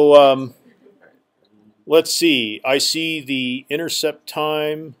 so let's see. I see the intercept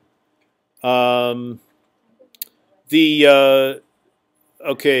time. The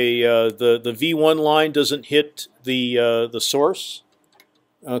V1 line doesn't hit the source.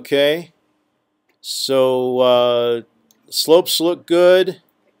 Okay, so slopes look good.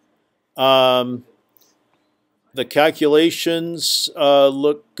 The calculations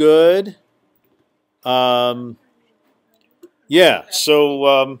look good. Yeah,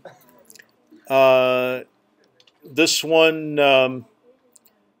 so this one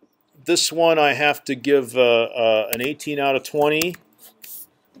I have to give an 18 out of 20.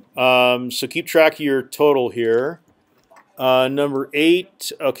 So keep track of your total here. Number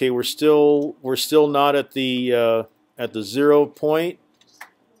 8. Okay, we're still not at the 0 point.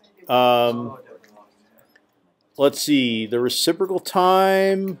 Let's see. The reciprocal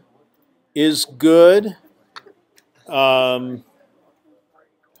time is good.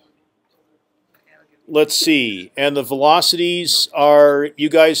 Let's see. And the velocities are, you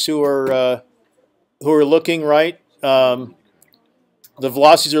guys who are looking, right? The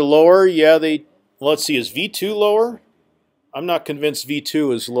velocities are lower. Yeah, they. Let's see. Is V2 lower? I'm not convinced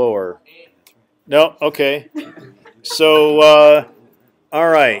V2 is lower. No. Okay. So all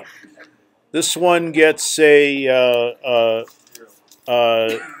right. This one gets a yeah. I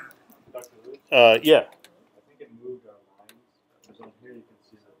think it moved our lines. Because on here you can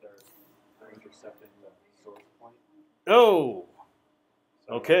see that they're intercepting the source point. Oh.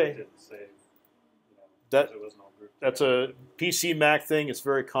 So Okay. it didn't save, That there was no group. that's a PC Mac thing. It's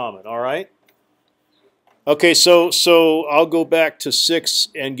very common. All right. Okay, so I'll go back to 6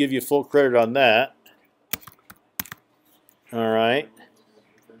 and give you full credit on that. All right.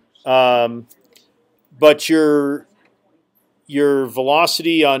 But your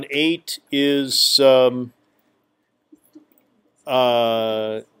velocity on 8 is oh,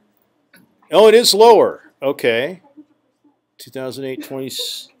 it is lower. Okay. 2008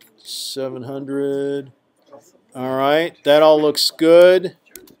 2700. All right, that all looks good.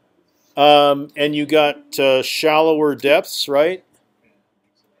 And you got shallower depths, right?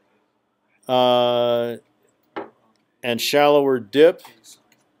 And shallower dip.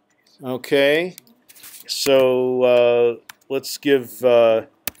 Okay. So let's give 10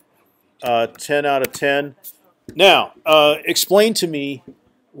 out of 10. Now, explain to me,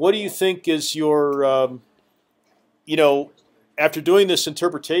 what do you think is your, after doing this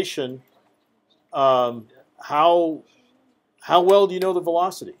interpretation, how well do you know the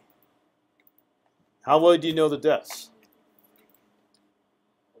velocity? How well do you know the depths?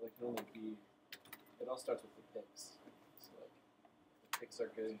 Well, they can only be. It all starts with the picks. are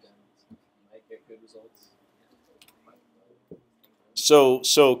good, then you might get good results. So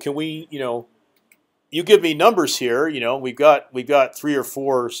can we, you give me numbers here. We've got 3 or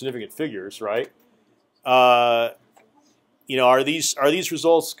 4 significant figures, right? Are these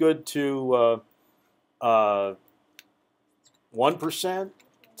results good to 1%,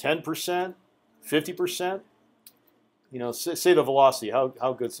 10%, 50%? Say the velocity.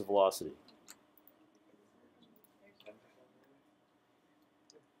 How good's the velocity?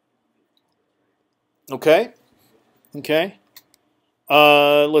 Okay. Okay.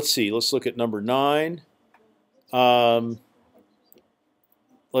 Let's see. Let's look at number 9.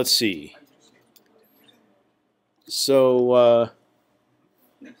 Let's see. So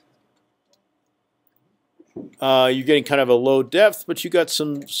you're getting kind of a low depth, but you got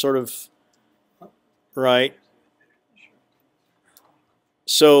some sort of right.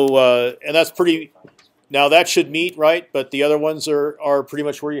 So and that's pretty. Now that should meet, right? But the other ones are pretty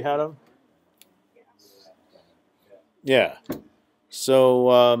much where you had them. Yeah.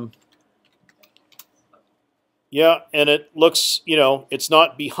 So yeah, and it looks, it's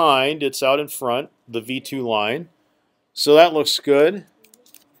not behind; it's out in front, the V2 line. So that looks good.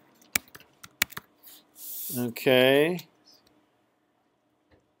 Okay.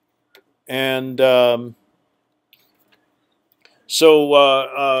 And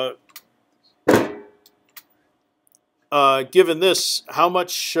so given this, how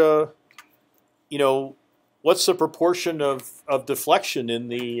much, what's the proportion of deflection in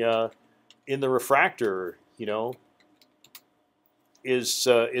the refractor? Is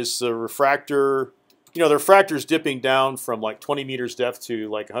the refractor, the refractor's dipping down from like 20 meters depth to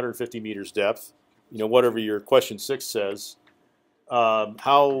like 150 meters depth, whatever your question 6 says. How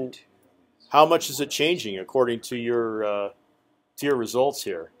much is it changing according to your results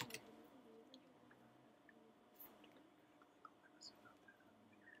here?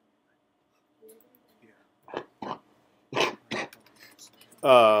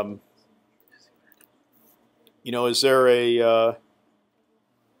 Is there a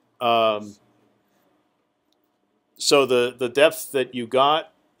so the depth that you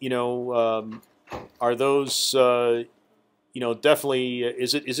got, are those definitely,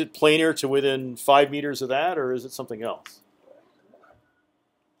 is it planar to within 5 meters of that, or is it something else?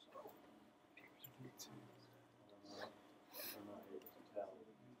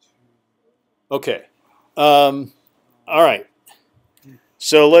 Okay. All right.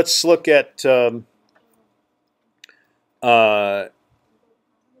 So let's look at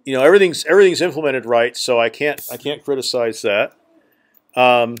everything's implemented right, so I can't criticize that.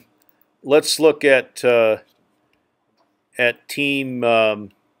 Let's look at team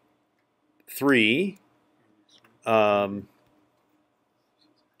 3.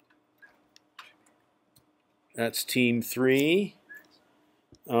 That's team 3.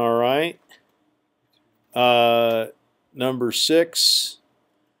 All right. Number 6.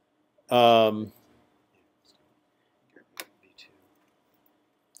 All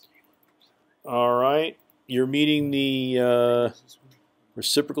right. You're meeting the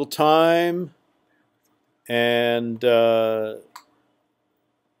reciprocal time, and that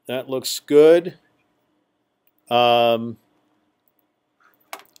looks good. All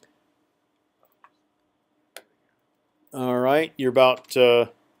right. You're about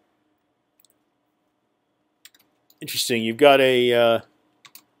interesting. You've got a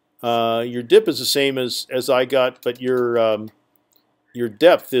your dip is the same as I got, but your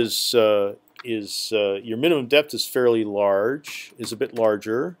depth is your minimum depth is fairly large, is a bit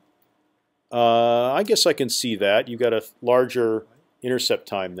larger. I guess I can see that. You've got a larger intercept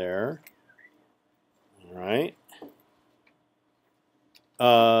time there. All right.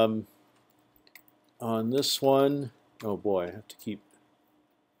 On this one, oh boy, I have to keep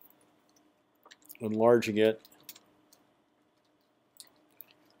enlarging it.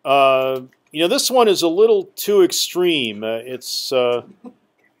 This one is a little too extreme. It's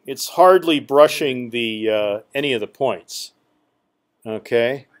hardly brushing the any of the points.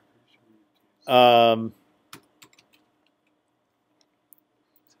 Okay. We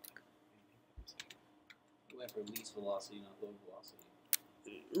went for least velocity, not low velocity.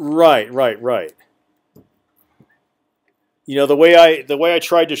 Right. The way I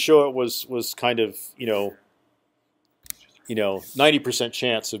tried to show it was kind of 90%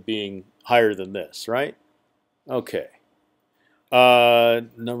 chance of being higher than this, right? Okay.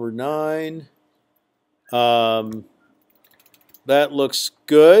 Number 9. That looks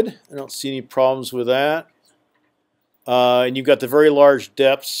good. I don't see any problems with that. And you've got the very large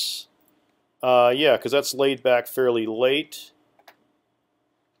depths. Yeah, because that's laid back fairly late.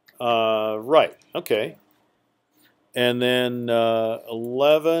 Right. Okay. and then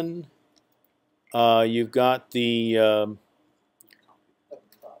 11. You've got the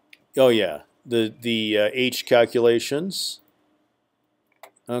oh yeah, the H calculations.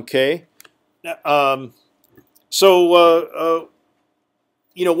 Okay. So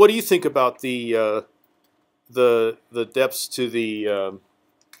what do you think about the depths to the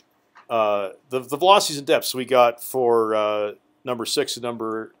velocities and depths we got for number 6 and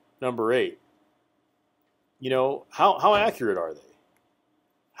number 8? How accurate are they?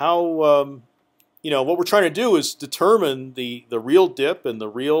 How what we're trying to do is determine the real dip and the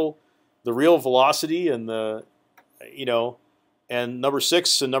real velocity and the and number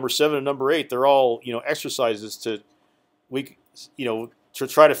 6 and number 7 and number 8. They're all exercises to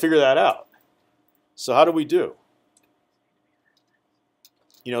try to figure that out. So how do we do?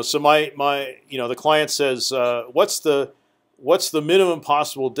 So my the client says, what's the minimum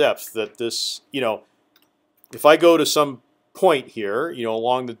possible depth that this if I go to some point here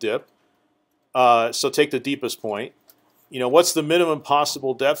along the dip, so take the deepest point, what's the minimum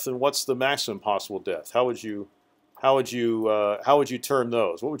possible depth and what's the maximum possible depth? How would you term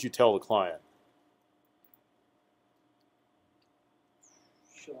those? What would you tell the client?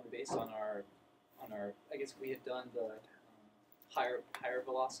 Showing based on our I guess we had done the higher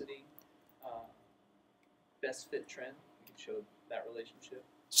velocity best fit trend. We could show that relationship.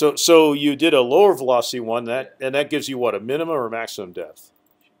 So you did a lower velocity one and that gives you what, a minimum or maximum depth?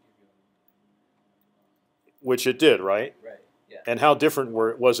 Which it did, right? Right. Yeah. And how different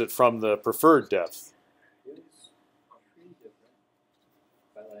was it from the preferred depth? It was pretty different.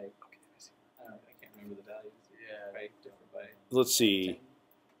 By like, I can't remember the values. Yeah. Right. Different by. Let's see.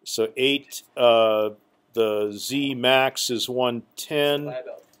 So 8. The Z max is 110. By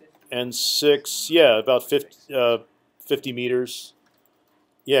about 50. And 6. Yeah, about 50 meters.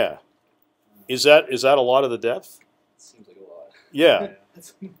 Yeah. Is that a lot of the depth? It seems like a lot. Yeah.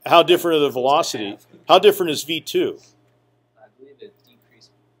 How different are the velocity? How different is V2? I believe it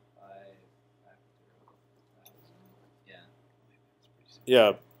decreased by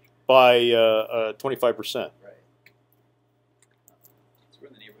Yeah, by 25%. Right. So we're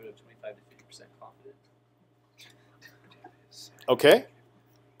in the neighborhood of 25 to 50% confident. Okay.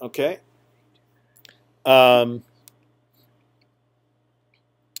 Okay.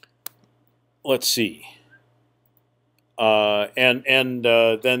 Let's see. And then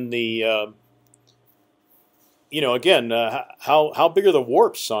the again, how big are the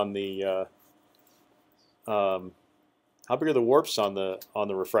warps on the how big are the warps on the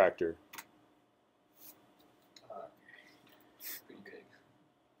refractor? Pretty big.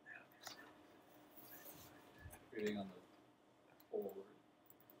 Pretty big on the whole.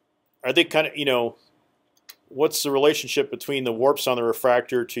 Are they kind of what's the relationship between the warps on the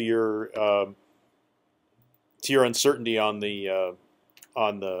refractor to your uncertainty on the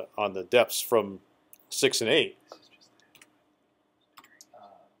depths from 6 and 8?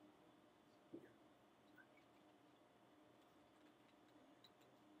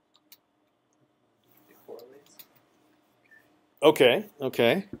 It correlates. Okay.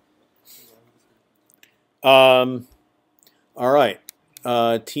 Okay. All right.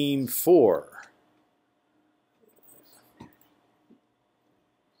 Team 4.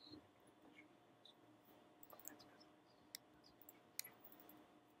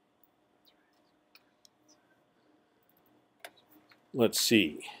 Let's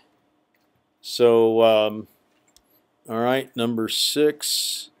see. So, all right, number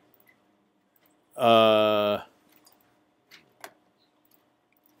 6.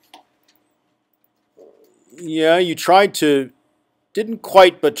 Yeah, you didn't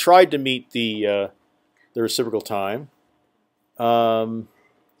quite, but tried to meet the reciprocal time.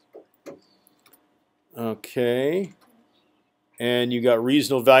 Okay, and you got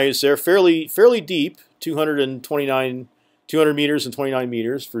reasonable values there, fairly deep, 200 meters and 29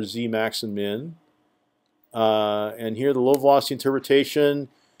 meters for Z max and min. And here the low velocity interpretation.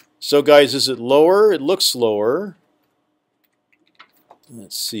 So guys, is it lower? It looks lower.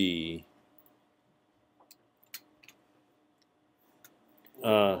 Let's see.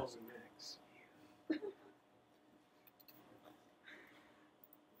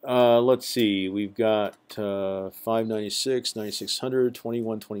 Let's see. We've got 596, 9600,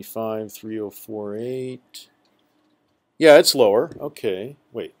 2125, 3048. Yeah, it's lower. Okay.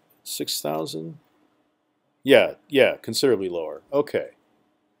 Wait, 6,000? Yeah, considerably lower. Okay.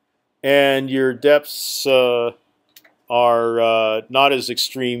 And your depths are not as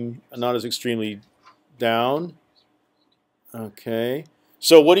extremely down. Okay.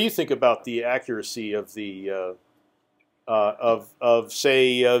 So what do you think about the accuracy of the of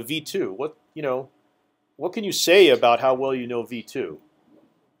say V2? What what can you say about how well you know V2?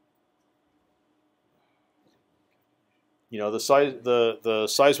 You know, the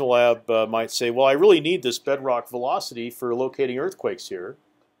Seismo Lab might say, well, I really need this bedrock velocity for locating earthquakes here.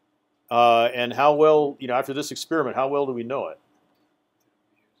 And how well, you know, after this experiment, how well do we know it?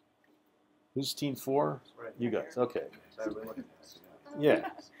 Who's team 4? Right. You guys. Okay. So we're looking at it. Yeah.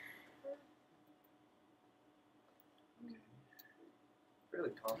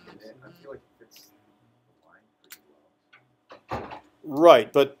 Fairly confident. I feel like it fits the line pretty well.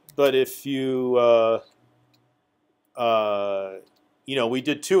 Right, but if you you know, we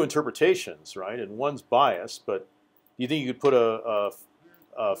did 2 interpretations, right? And one's biased, but do you think you could put a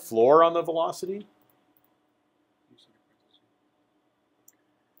floor on the velocity?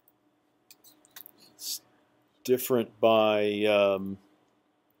 It's different by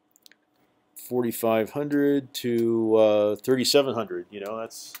 4,500 to 3,700. You know,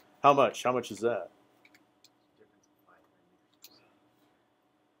 that's how much? How much is that?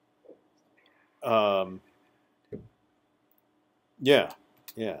 Yeah,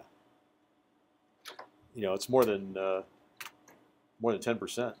 yeah. You know, it's more than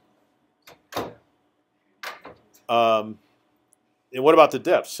 10%. And what about the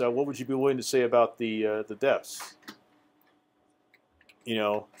depths? What would you be willing to say about the depths? You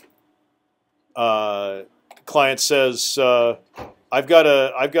know, client says, I've got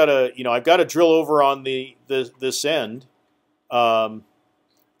to drill over on this end, and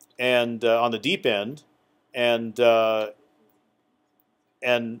on the deep end, and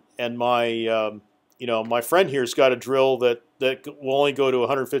my you know, my friend here's got a drill that will only go to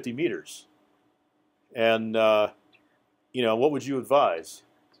 150 meters. And you know, what would you advise?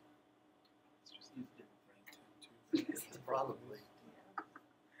 Probably.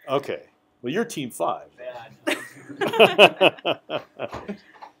 Okay. Well, you're team 5. Bad.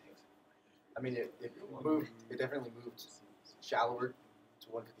 I mean, it moved. It definitely moved shallower to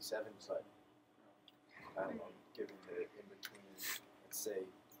 157, but I don't know. Given the in between, let's say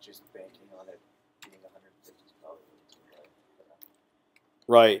just banking on it being 150 is probably too low.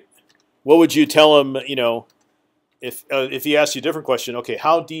 Right. What would you tell him? You know, if he asked you a different question, okay,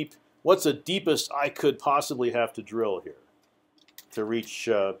 how deep? What's the deepest I could possibly have to drill here to reach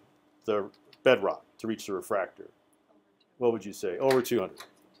the bedrock, to reach the refractor? What would you say? Over 200.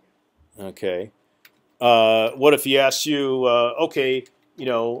 Okay. What if he asks you, okay, you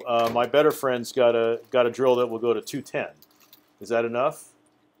know, my better friend's got a drill that will go to 210. Is that enough?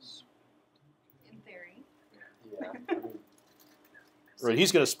 In theory. Yeah. I mean, Right.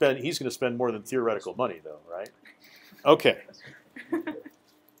 He's going to spend more than theoretical money, though, right? Okay.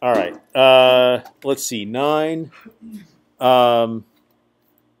 All right. Let's see. 9. That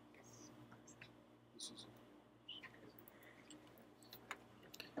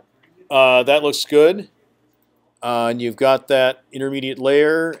looks good. And you've got that intermediate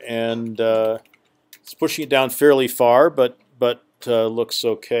layer, and it's pushing it down fairly far, but looks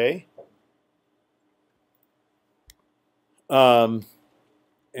okay.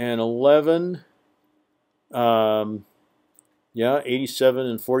 And 11, yeah, 87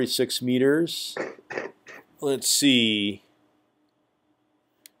 and 46 meters. Let's see.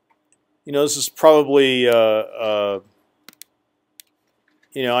 You know, this is probably, you know,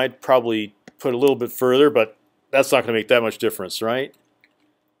 I'd probably put a little bit further, but that's not going to make that much difference, right?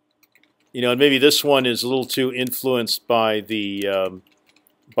 You know, and maybe this one is a little too influenced by the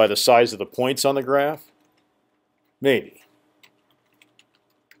size of the points on the graph. Maybe.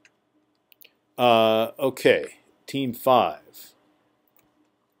 Okay, team 5.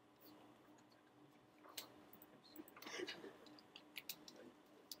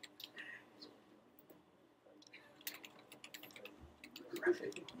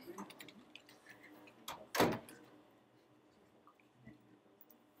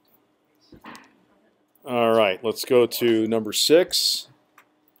 All right, let's go to number 6.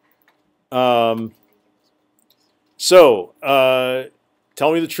 So,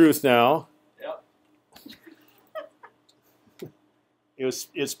 tell me the truth now. It's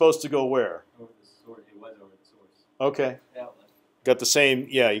supposed to go where? Over the source. It was over the source. Okay. Outlet. Got the same.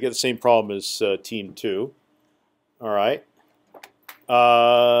 Yeah, you got the same problem as team 2. All right.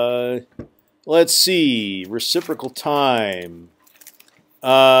 Let's see. Reciprocal time.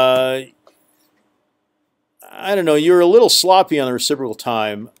 I don't know. You're a little sloppy on the reciprocal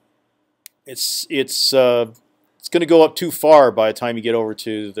time. It's going to go up too far by the time you get over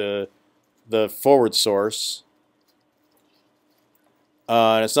to the forward source.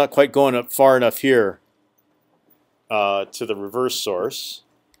 And it's not quite going up far enough here to the reverse source.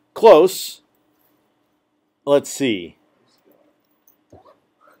 Close. Let's see.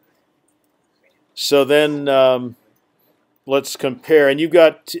 So then let's compare. And you've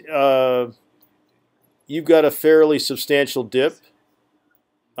got a fairly substantial dip.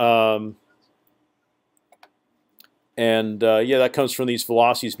 And yeah, that comes from these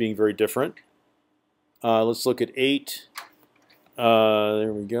velocities being very different. Let's look at 8.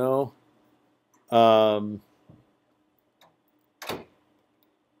 There we go.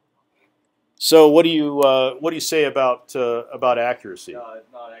 So what do you say about accuracy? No,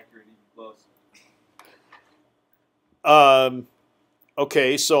 it's not accurate even close.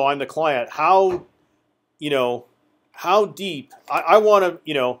 Okay, so I'm the client. How deep? I want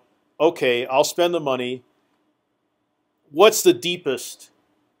to, okay, I'll spend the money. What's the deepest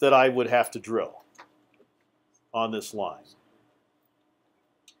that I would have to drill on this line?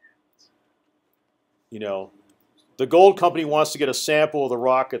 The gold company wants to get a sample of the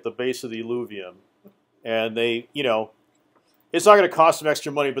rock at the base of the alluvium, and they, it's not going to cost them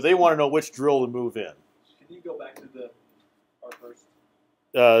extra money, but they want to know which drill to move in. Can you go back to our first?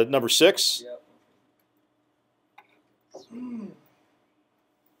 Number 6. Yep.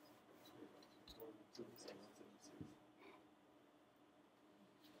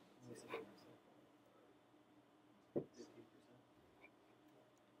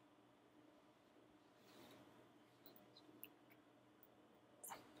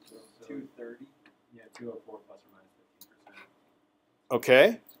 $230. Yeah, 204 plus or minus 15%.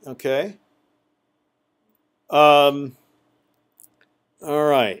 Okay. Okay. All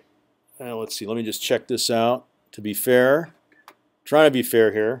right. Let's see. Let me just check this out. To be fair, trying to be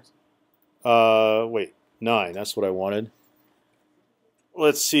fair here. Wait, 9. That's what I wanted.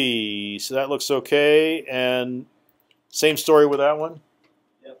 Let's see. So that looks okay, and same story with that one.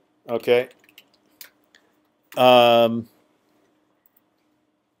 Yep. Okay.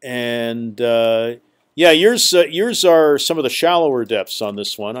 Yeah, yours are some of the shallower depths on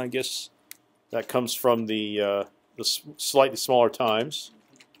this one. I guess that comes from the slightly smaller times.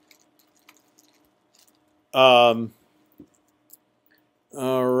 All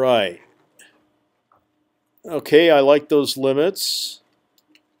right. Okay, I like those limits.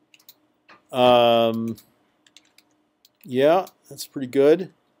 Yeah, that's pretty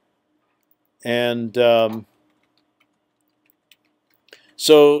good. And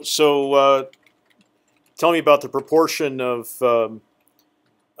so tell me about the proportion of how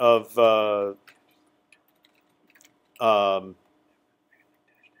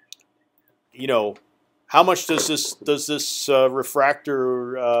much does this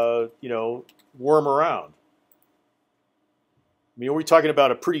refractor worm around? I mean, are we talking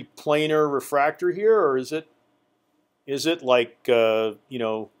about a pretty planar refractor here, or is it like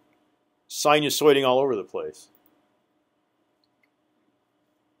sinusoiding all over the place?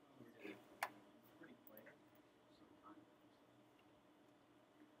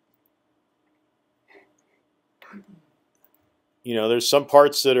 There's some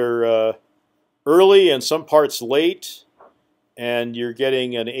parts that are early and some parts late, and you're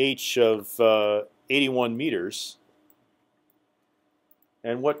getting an H of 81 meters.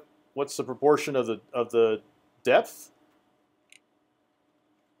 And what's the proportion of the depth?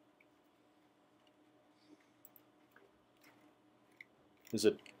 Is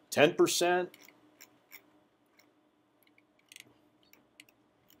it 10%?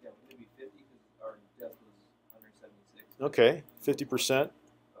 Yeah, maybe 50 because our depth was 176. Okay, 50%.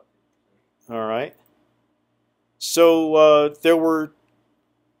 All right. So there were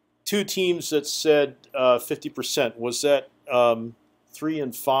 2 teams that said 50%. Was that 3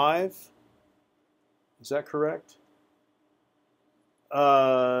 and 5? Is that correct?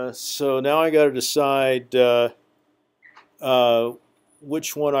 So now I got to decide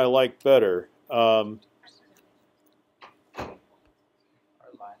which one I like better. Our lines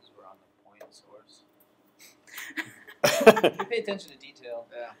were on the point source. You pay attention to detail.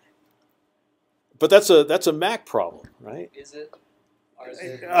 Yeah. But that's a Mac problem, right? Is it? Ours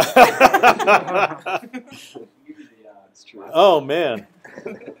is. That's true. Oh man.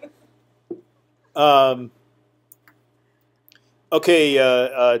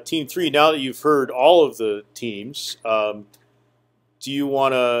 Okay, Team 3. Now that you've heard all of the teams, do you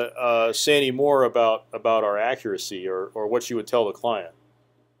want to say any more about our accuracy, or what you would tell the client?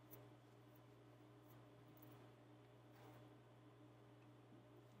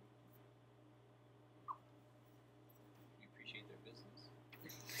 You appreciate their business.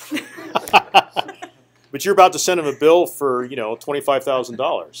 But you're about to send them a bill for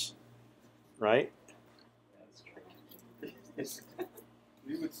 $25,000, right? That's true.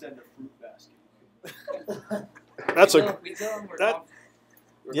 We would send a fruit basket. That's we tell them we're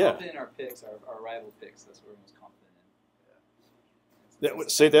yeah. confident in our picks, our rival picks. That's what we're most confident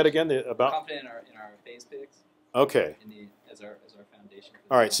Say that again. About. Confident in our phase picks. Okay. As our foundation.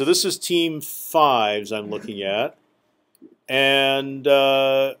 All right. So this is team 5s I'm looking at, and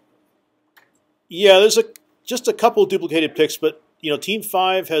yeah, there's just a couple duplicated picks, but team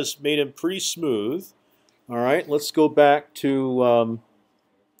 5 has made him pretty smooth. All right. Let's go back to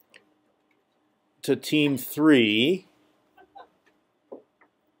team 3.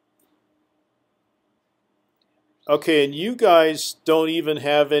 Okay, and you guys don't even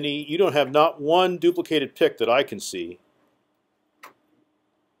have any. You don't have not one duplicated pick that I can see.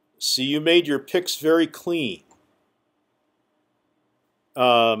 See, you made your picks very clean.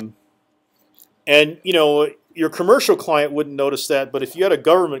 And your commercial client wouldn't notice that, but if you had a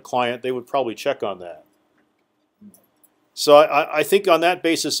government client, they would probably check on that. So I think on that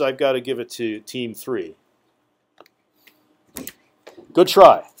basis, I've got to give it to team 3. Good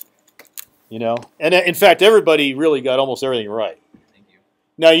try. And in fact, everybody really got almost everything right. Thank you.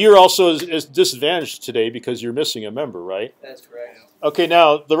 Now you're also as disadvantaged today because you're missing a member, right? That's correct. Okay,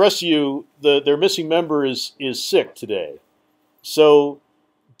 now the rest of you, their missing member is sick today. So,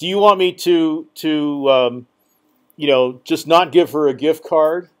 do you want me to just not give her a gift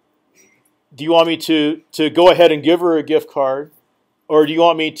card? Do you want me to go ahead and give her a gift card, or do you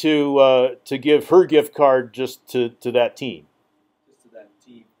want me to give her gift card just to that team? Just to that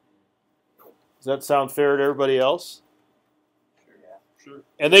team. Does that sound fair to everybody else? Sure. Yeah. Sure.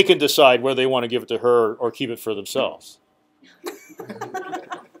 And they can decide whether they want to give it to her or keep it for themselves.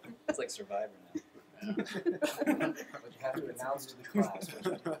 It's like Survivor now. But you have to announce to the class.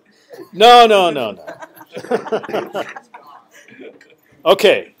 No.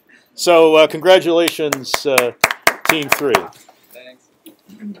 Okay, so congratulations, team 3. Thanks.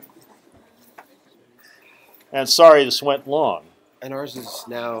 And sorry this went long. And ours is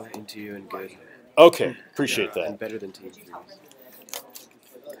now into you and good. Okay, appreciate And that. better than team 3.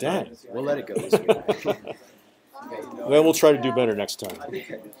 Dang. We'll let it go this week. Well, we'll try to do better next time.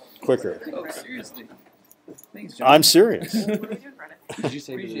 Quicker. Oh, seriously. Thanks, John. I'm serious. Did you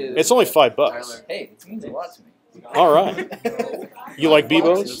say Appreciate it. It's only $5. Hey, it means a lot to me. All right. You like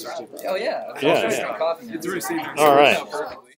Bebo's? Oh yeah. Yeah. Coffee now. It's received. All right.